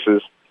these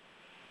cases,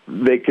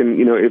 they can,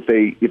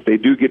 if they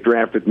do get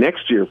drafted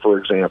next year, for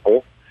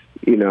example,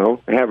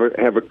 have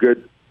a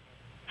good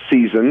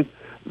season,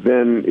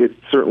 then it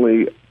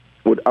certainly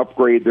would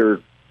upgrade their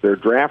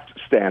draft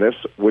status,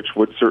 which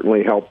would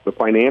certainly help the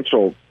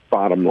financial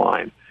bottom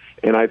line.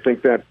 And I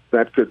think that's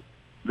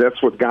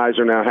what guys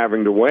are now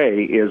having to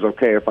weigh is,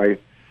 okay, if I,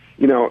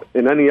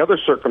 in any other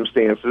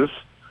circumstances,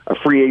 a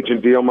free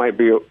agent deal might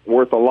be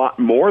worth a lot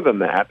more than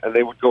that, and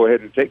they would go ahead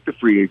and take the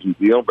free agent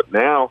deal. But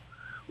now,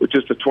 with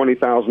just a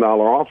 $20,000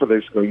 offer, they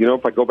go,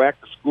 if I go back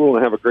to school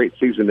and have a great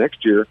season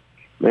next year,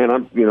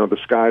 man, the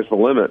sky's the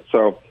limit.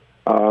 So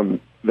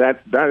that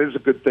is a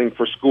good thing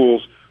for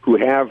schools who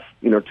have,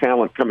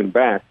 talent coming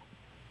back.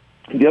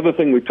 The other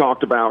thing we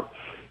talked about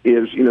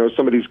is,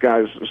 some of these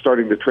guys are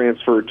starting to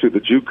transfer to the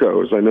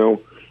JUCOs. I know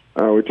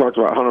we talked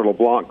about Hunter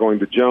LeBlanc going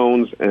to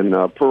Jones, and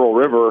Pearl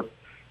River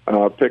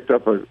picked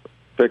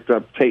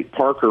up Tate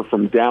Parker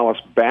from Dallas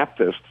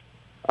Baptist,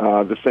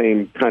 the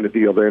same kind of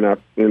deal there. Now,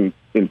 in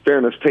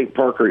fairness, Tate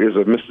Parker is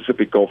a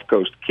Mississippi Gulf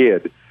Coast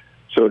kid,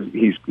 so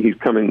he's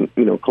coming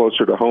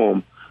closer to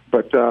home.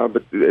 But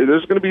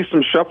there's going to be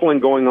some shuffling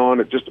going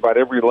on at just about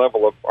every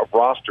level of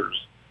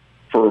rosters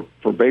for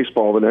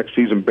baseball the next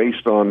season,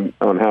 based on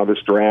how this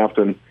draft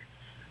and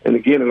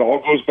again, it all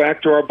goes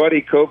back to our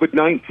buddy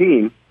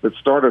COVID-19 that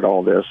started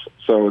all this.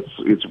 So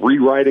it's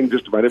rewriting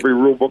just about every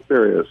rule book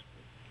there is.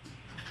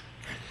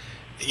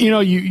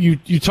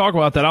 You talk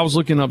about that. I was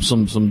looking up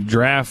some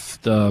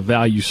draft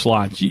value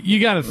slots. You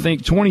got to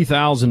think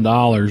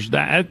 $20,000.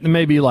 That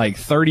may be like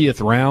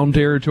 30th round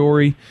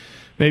territory.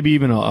 maybe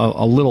even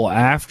a little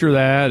after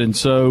that. And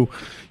so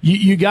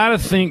you got to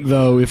think,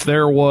 though, if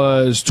there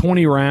was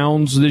 20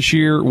 rounds this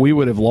year, we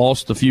would have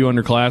lost a few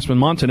underclassmen.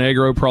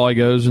 Montenegro probably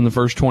goes in the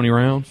first 20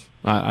 rounds.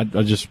 I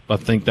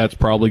think that's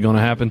probably going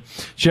to happen.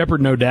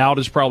 Shepard, no doubt,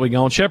 is probably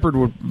gone. Shepard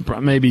would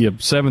maybe a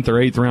 7th or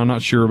 8th round,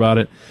 not sure about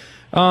it.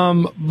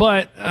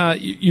 But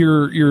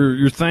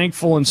you're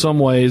thankful in some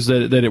ways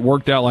that it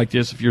worked out like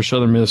this. If you're a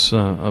Southern Miss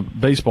a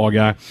baseball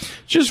guy, it's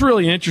just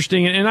really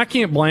interesting. And I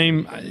can't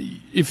blame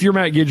if you're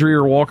Matt Guidry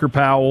or Walker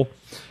Powell.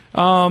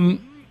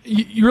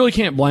 You really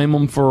can't blame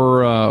them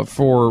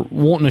for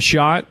wanting a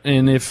shot.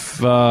 And if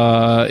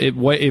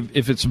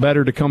it's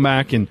better to come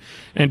back and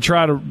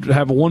try to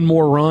have one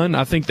more run,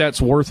 I think that's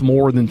worth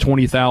more than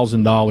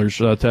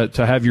 $20,000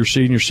 to have your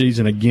senior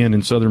season again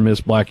in Southern Miss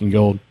black and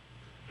gold.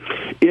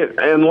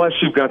 Unless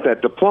you've got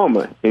that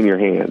diploma in your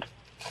hand,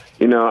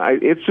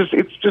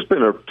 it's just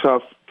been a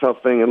tough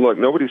thing. And look,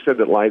 nobody said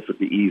that life would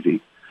be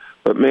easy,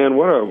 but man,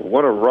 what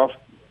a rough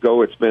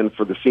go it's been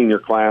for the senior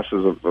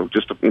classes of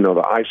just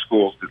the high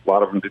schools. A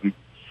lot of them didn't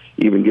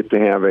even get to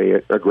have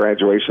a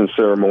graduation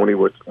ceremony.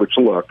 Which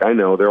look, I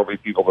know there'll be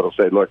people that'll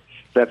say, look,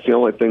 that's the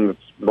only thing that's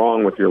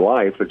wrong with your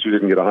life, that you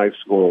didn't get a high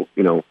school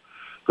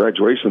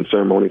graduation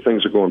ceremony.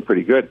 Things are going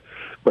pretty good.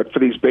 But for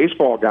these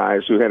baseball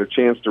guys who had a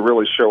chance to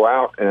really show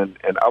out and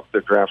up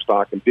their draft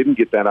stock and didn't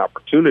get that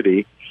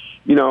opportunity,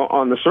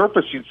 on the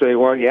surface you'd say,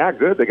 well, yeah,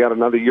 good, they got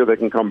another year they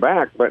can come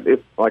back. But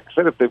if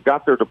they've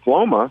got their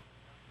diploma,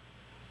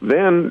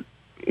 then,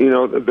 they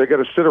got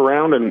to sit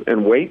around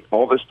and wait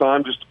all this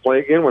time just to play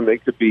again when they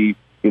could be,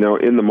 in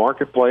the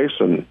marketplace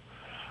and,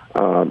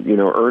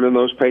 earning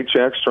those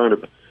paychecks, trying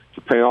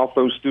to pay off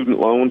those student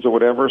loans or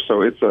whatever.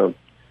 So it's a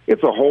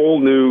whole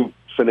new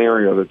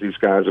scenario that these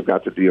guys have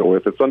got to deal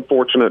with. It's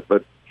unfortunate,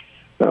 but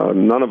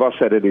none of us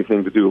had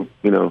anything to do,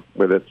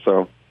 with it.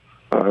 So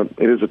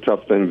it is a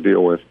tough thing to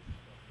deal with.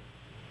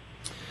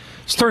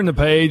 Let's turn the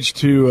page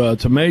to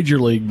Major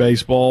League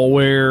Baseball,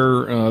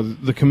 where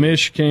the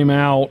commish came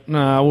out,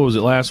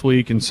 last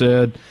week, and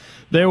said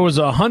there was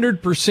a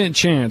 100%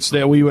 chance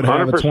that we would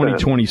have a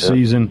 2020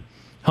 season.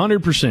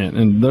 100%.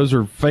 And those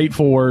are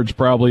fateful words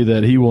probably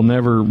that he will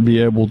never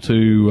be able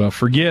to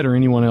forget, or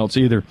anyone else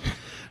either.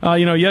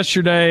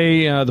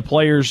 Yesterday, the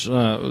players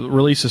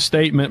released a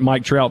statement.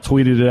 Mike Trout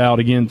tweeted it out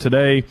again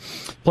today.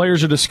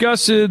 Players are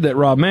disgusted that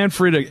Rob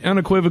Manfred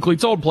unequivocally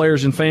told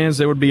players and fans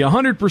there would be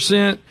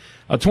 100%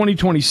 a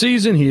 2020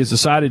 season. He has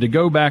decided to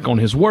go back on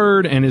his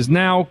word and is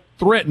now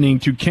threatening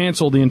to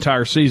cancel the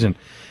entire season.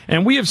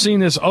 And we have seen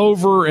this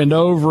over and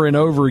over and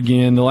over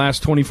again the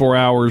last 24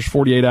 hours,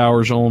 48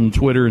 hours on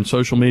Twitter and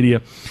social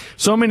media.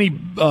 So many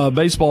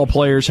baseball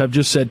players have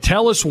just said,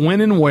 tell us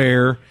when and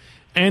where,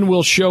 and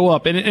we'll show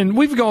up. And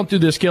we've gone through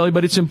this, Kelly,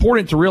 but it's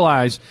important to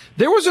realize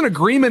there was an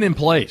agreement in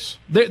place.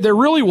 There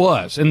really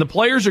was. And the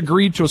players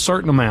agreed to a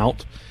certain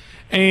amount.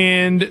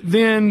 And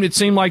then it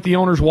seemed like the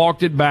owners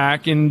walked it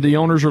back, and the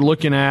owners are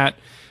looking at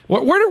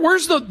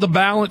where's the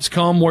balance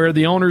come where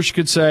the owners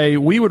could say,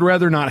 we would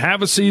rather not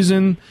have a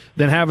season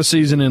than have a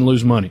season and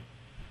lose money.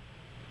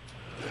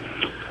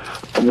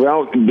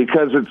 Well,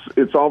 because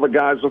it's all the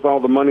guys with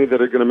all the money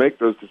that are going to make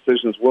those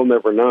decisions. We'll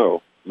never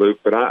know, Luke.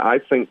 But I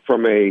think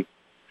from a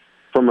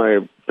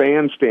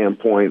fan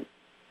standpoint,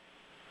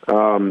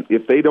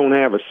 if they don't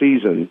have a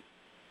season,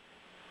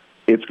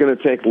 it's going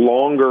to take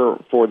longer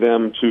for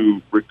them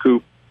to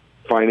recoup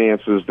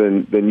finances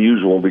than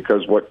usual,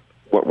 because what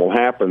will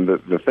happen,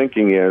 the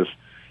thinking is,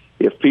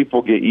 if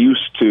people get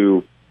used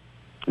to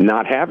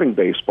not having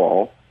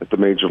baseball at the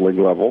major league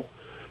level,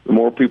 the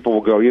more people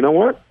will go, you know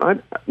what, I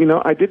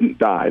didn't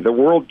die. The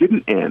world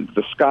didn't end.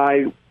 The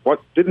sky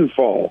didn't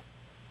fall.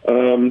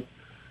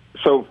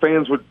 So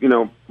fans would,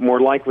 more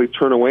likely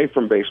turn away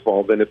from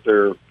baseball than if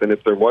there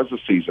was a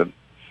season.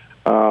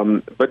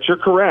 But you're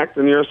correct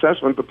in your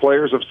assessment. The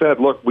players have said,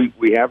 look,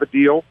 we have a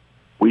deal.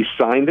 We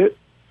signed it.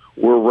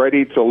 We're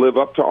ready to live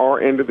up to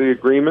our end of the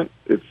agreement.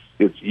 It's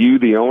you,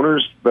 the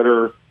owners, that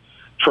are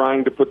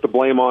trying to put the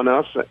blame on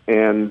us,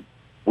 and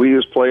we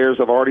as players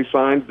have already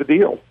signed the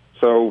deal.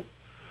 So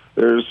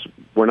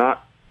we're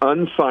not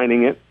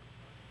unsigning it.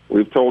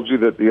 We've told you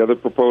that the other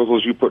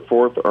proposals you put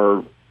forth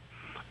are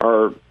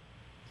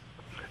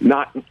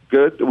not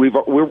good.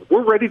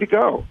 We're ready to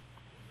go,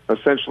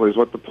 essentially, is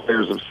what the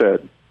players have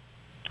said,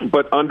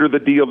 but under the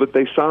deal that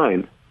they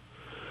signed.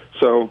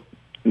 So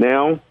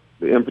now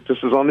the impetus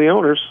is on the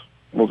owners.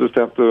 We'll just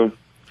have to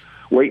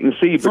wait and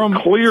see.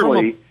 But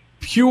clearly,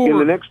 in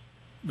the next,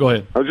 go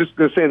ahead. I was just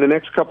going to say, in the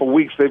next couple of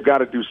weeks, they've got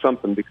to do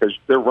something, because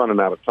they're running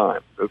out of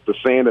time. The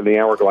sand in the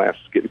hourglass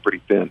is getting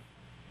pretty thin.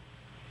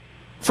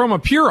 From a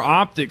pure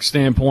optics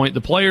standpoint,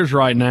 the players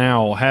right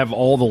now have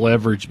all the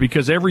leverage,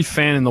 because every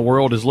fan in the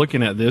world is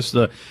looking at this.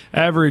 The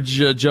average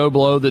Joe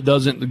Blow that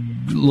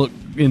doesn't look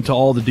into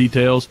all the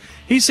details,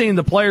 he's seeing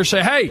the players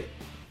say, hey,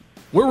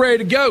 we're ready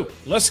to go.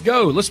 Let's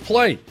go. Let's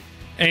play.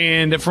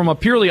 And from a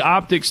purely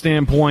optics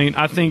standpoint,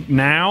 I think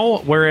now,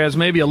 whereas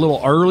maybe a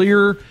little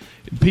earlier,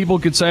 people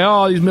could say,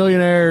 "Oh, these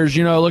millionaires,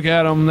 look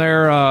at them.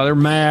 They're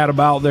mad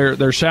about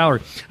their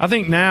salary." I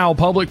think now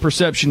public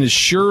perception is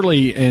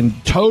surely and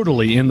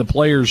totally in the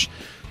players'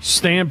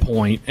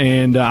 standpoint,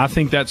 and I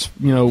think that's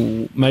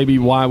maybe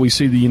why we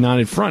see the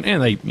united front,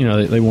 and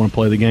they want to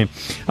play the game.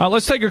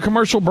 Let's take a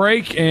commercial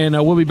break, and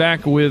we'll be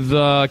back with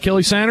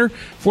Kelly Sander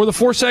for the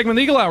fourth segment of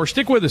the Eagle Hour.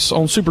 Stick with us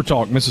on Super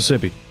Talk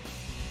Mississippi.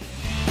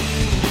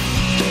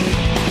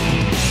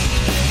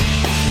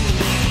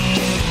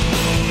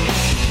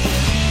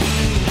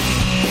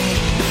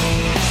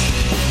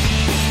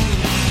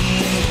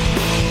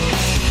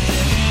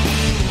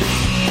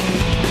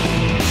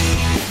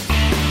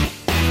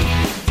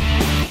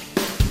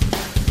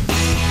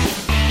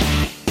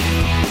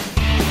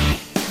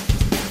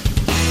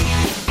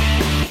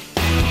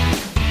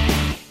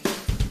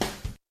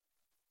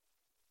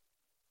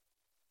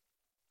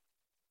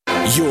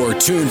 You're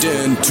tuned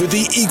in to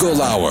the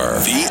Eagle Hour.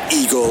 The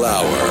Eagle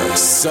Hour.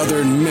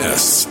 Southern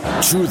Miss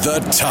to the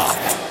top.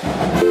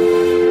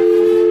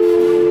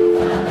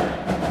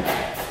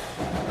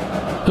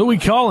 Who we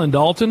calling,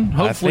 Dalton?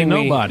 Hopefully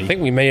nobody. I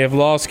think we may have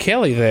lost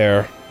Kelly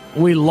there.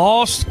 We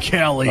lost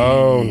Kelly.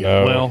 Oh,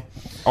 no. Well,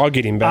 I'll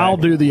get him back. I'll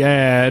do the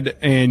ad,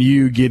 and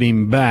you get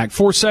him back.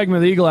 Fourth segment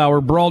of the Eagle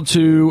Hour brought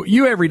to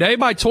you every day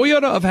by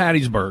Toyota of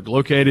Hattiesburg,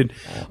 located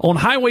on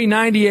Highway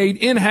 98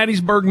 in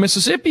Hattiesburg,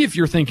 Mississippi. If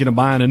you're thinking of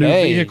buying a new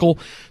vehicle,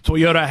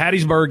 Toyota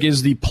Hattiesburg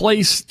is the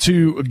place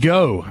to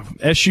go.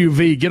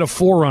 SUV, get a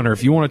 4Runner.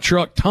 If you want a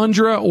truck,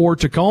 Tundra or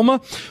Tacoma,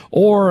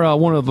 or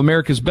one of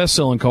America's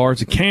best-selling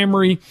cars, a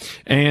Camry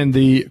and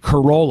the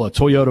Corolla.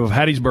 Toyota of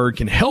Hattiesburg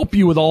can help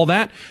you with all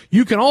that.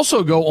 You can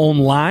also go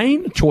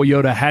online,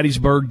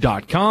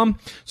 toyotahattiesburg.com.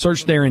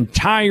 Search their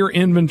entire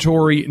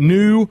inventory,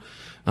 new,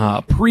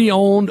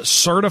 pre-owned,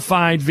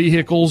 certified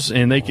vehicles,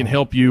 and they can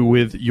help you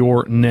with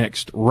your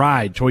next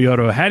ride.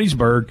 Toyota of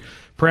Hattiesburg,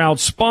 proud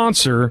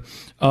sponsor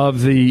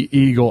of the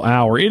Eagle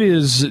Hour. It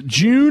is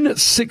June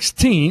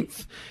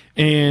 16th,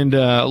 and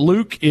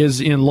Luke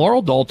is in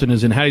Laurel. Dalton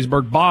is in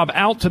Hattiesburg. Bob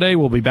out today.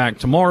 We'll be back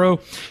tomorrow.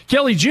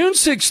 Kelly, June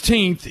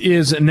 16th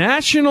is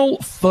National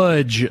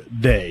Fudge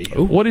Day.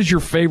 Ooh. What is your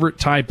favorite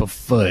type of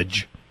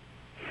fudge?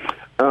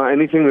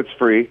 Anything that's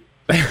free.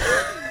 And,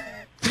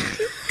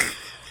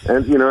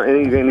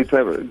 any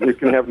type of, it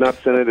can have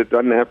nuts in it. It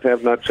doesn't have to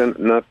have nuts in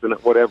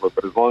it, whatever.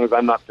 But as long as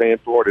I'm not paying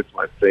for it, it's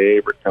my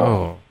favorite kind.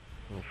 Oh,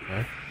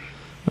 okay.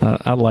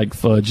 I like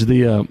fudge.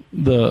 The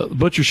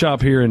butcher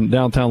shop here in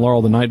downtown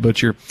Laurel, the Night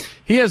Butcher,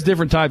 he has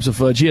different types of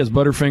fudge. He has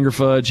Butterfinger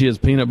fudge. He has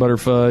peanut butter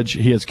fudge.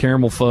 He has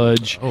caramel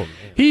fudge. Oh, man.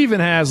 He even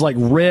has like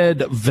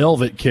red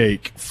velvet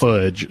cake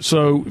fudge.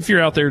 So if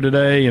you're out there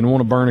today and want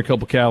to burn a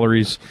couple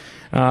calories,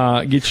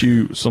 get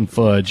you some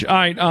fudge. All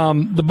right,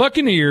 the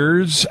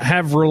Buccaneers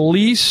have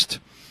released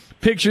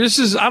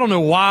pictures. I don't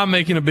know why I'm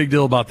making a big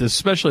deal about this,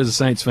 especially as a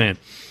Saints fan.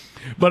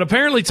 But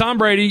apparently Tom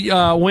Brady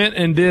went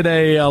and did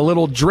a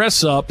little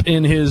dress-up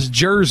in his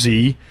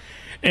jersey.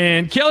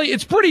 And, Kelly,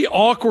 it's pretty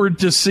awkward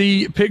to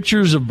see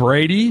pictures of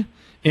Brady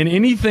in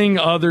anything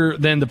other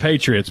than the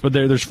Patriots. But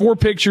there's 4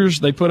 pictures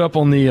they put up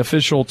on the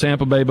official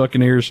Tampa Bay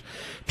Buccaneers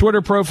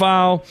Twitter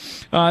profile.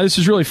 This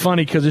is really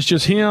funny because it's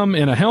just him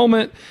in a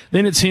helmet.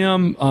 Then it's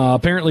him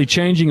apparently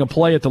changing a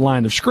play at the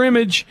line of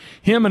scrimmage,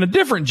 him in a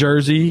different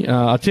jersey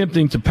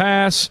attempting to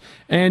pass,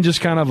 and just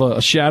kind of a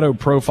shadow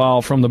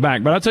profile from the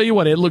back. But I'll tell you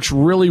what, it looks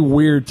really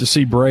weird to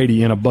see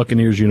Brady in a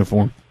Buccaneers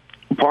uniform.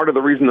 Part of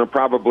the reason they're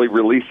probably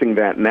releasing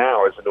that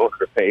now is in order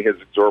to pay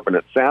his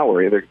exorbitant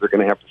salary. They're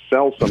going to have to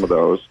sell some of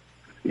those,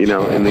 in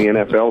the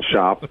NFL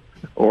shop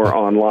or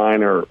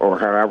online or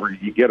however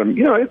you get them.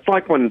 It's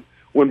like when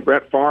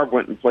Brett Favre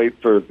went and played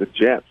for the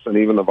Jets and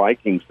even the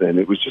Vikings then.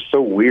 It was just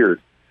so weird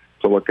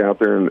to look out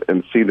there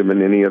and see them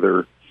in any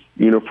other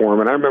uniform.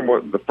 And I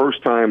remember the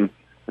first time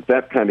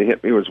that kind of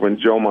hit me was when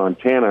Joe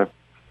Montana,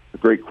 the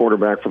great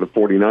quarterback for the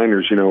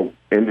 49ers,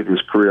 ended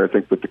his career, I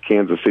think, with the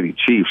Kansas City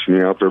Chiefs. And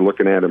you're out there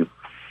looking at him,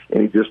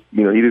 and he just,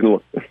 he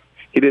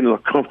didn't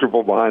look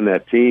comfortable behind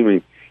that team.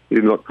 He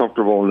didn't look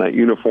comfortable in that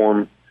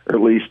uniform. Or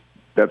at least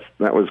that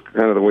was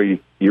kind of the way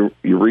you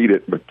read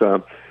it. But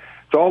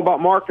it's all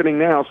about marketing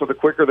now. So the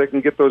quicker they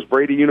can get those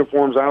Brady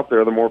uniforms out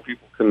there, the more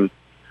people can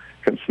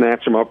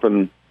snatch them up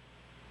and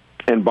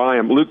buy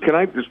them. Luke, can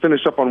I just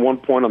finish up on one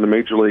point on the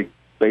Major League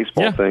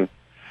Baseball thing?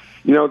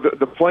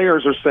 The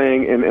players are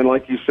saying, and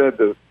like you said,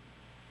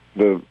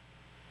 the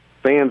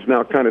fans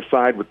now kind of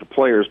side with the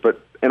players.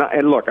 But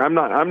and look, I'm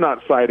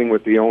not siding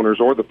with the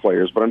owners or the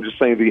players, but I'm just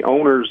saying the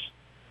owners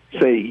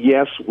say,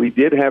 yes, we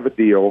did have a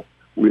deal.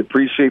 We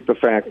appreciate the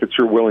fact that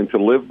you're willing to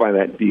live by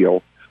that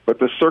deal, but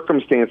the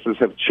circumstances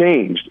have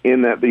changed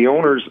in that the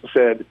owners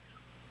said,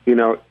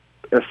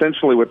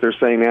 essentially what they're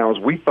saying now is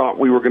we thought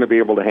we were going to be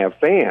able to have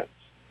fans.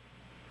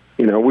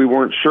 We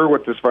weren't sure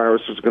what this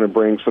virus was going to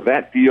bring, so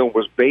that deal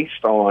was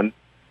based on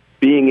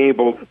being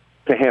able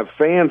to have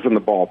fans in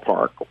the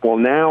ballpark. Well,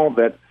 now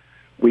that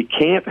we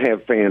can't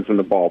have fans in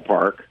the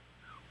ballpark,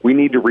 we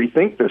need to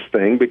rethink this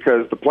thing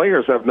because the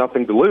players have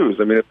nothing to lose.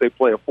 I mean, if they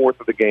play a fourth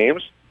of the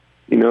games,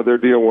 their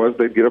deal was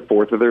they'd get a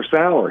fourth of their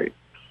salary.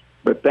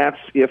 But that's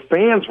if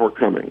fans were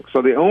coming.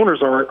 So the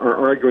owners are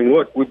arguing,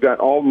 look, we've got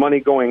all money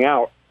going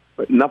out,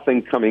 but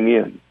nothing coming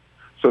in.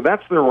 So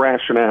that's their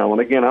rationale. And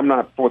again, I'm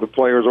not for the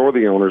players or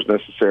the owners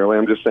necessarily.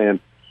 I'm just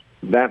saying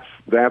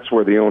that's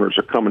where the owners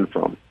are coming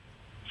from.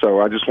 So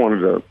I just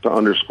wanted to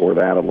underscore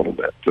that a little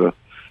bit to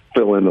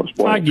fill in those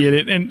blanks. I get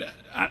it. And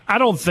I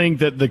don't think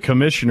that the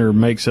commissioner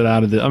makes it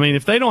out of it. I mean,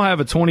 if they don't have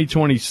a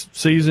 2020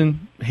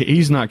 season,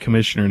 he's not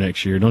commissioner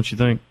next year, don't you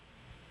think?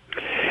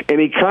 And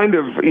he kind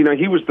of,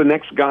 he was the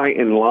next guy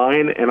in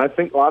line. And I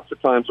think lots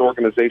of times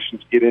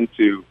organizations get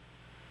into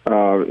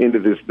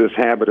this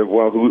habit of,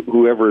 well,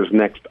 whoever is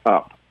next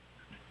up,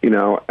 and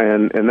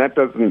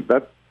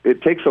that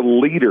it takes a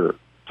leader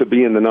to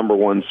be in the number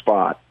one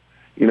spot,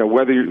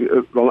 whether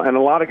and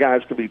a lot of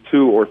guys could be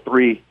 2 or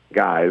 3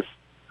 guys,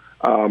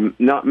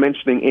 not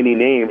mentioning any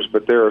names,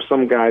 but there are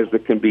some guys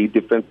that can be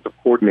defensive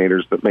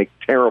coordinators that make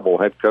terrible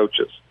head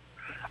coaches.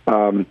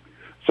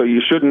 So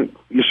you shouldn't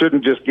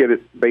just get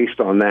it based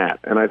on that.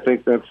 And I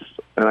think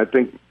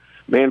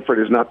Manfred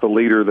is not the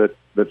leader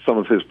that some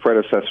of his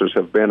predecessors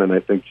have been, and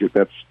I think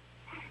that's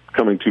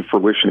coming to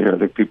fruition here. I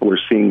think people are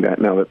seeing that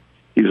now that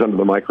he's under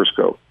the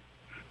microscope.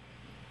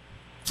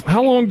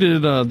 How long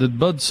did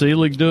Bud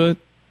Selig do it?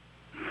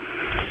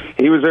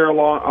 He was there a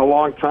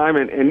long time,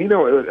 and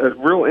a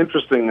real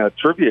interesting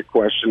trivia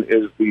question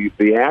is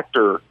the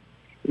actor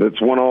that's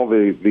won all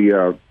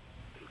the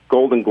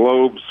Golden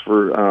Globes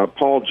for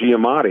Paul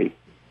Giamatti.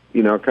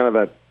 Kind of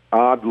that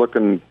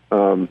odd-looking. He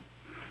was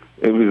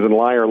in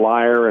Liar,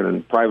 Liar, and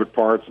in Private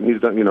Parts, and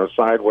he's done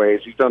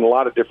Sideways. He's done a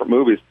lot of different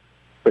movies,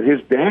 but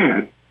his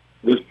dad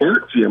was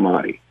Bert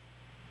Giamatti,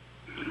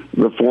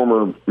 the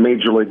former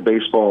Major League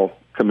Baseball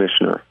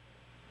commissioner.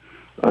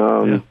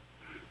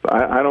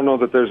 I don't know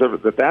that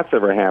that's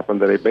ever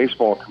happened, that a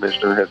baseball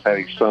commissioner has had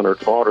a son or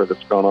daughter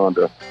that's gone on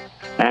to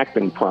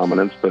acting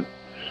prominence. But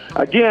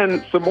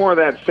again, some more of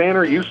that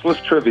Sander useless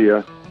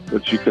trivia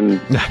that you can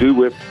do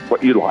with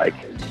what you like.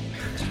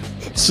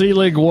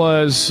 Selig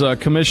was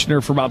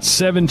commissioner for about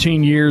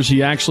 17 years.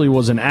 He actually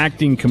was an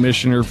acting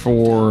commissioner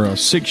for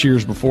 6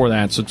 years before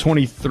that, so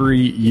 23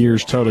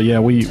 years total. Yeah,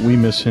 we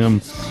miss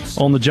him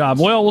on the job.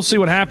 Well, we'll see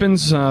what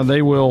happens.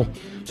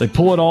 They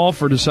pull it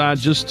off or decide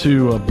just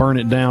to burn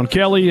it down.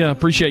 Kelly,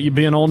 appreciate you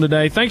being on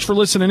today. Thanks for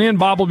listening in.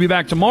 Bob will be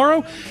back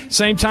tomorrow.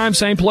 Same time,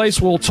 same place.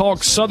 We'll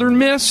talk Southern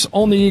Miss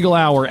on the Eagle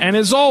Hour. And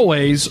as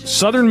always,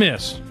 Southern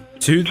Miss.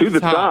 To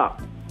the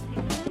top.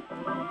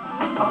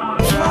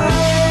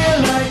 Fly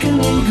like an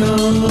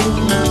eagle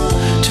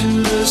to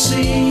the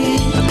sea.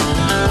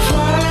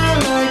 Fly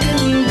like an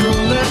eagle,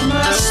 let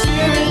my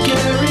spirit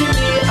carry me.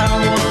 I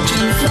want to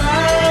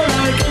fly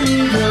like an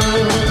eagle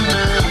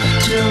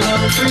till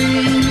I'm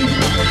free.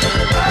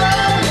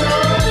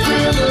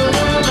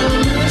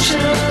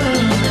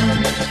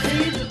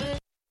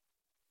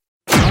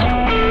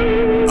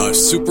 A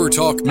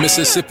SuperTalk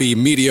Mississippi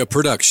media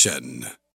production.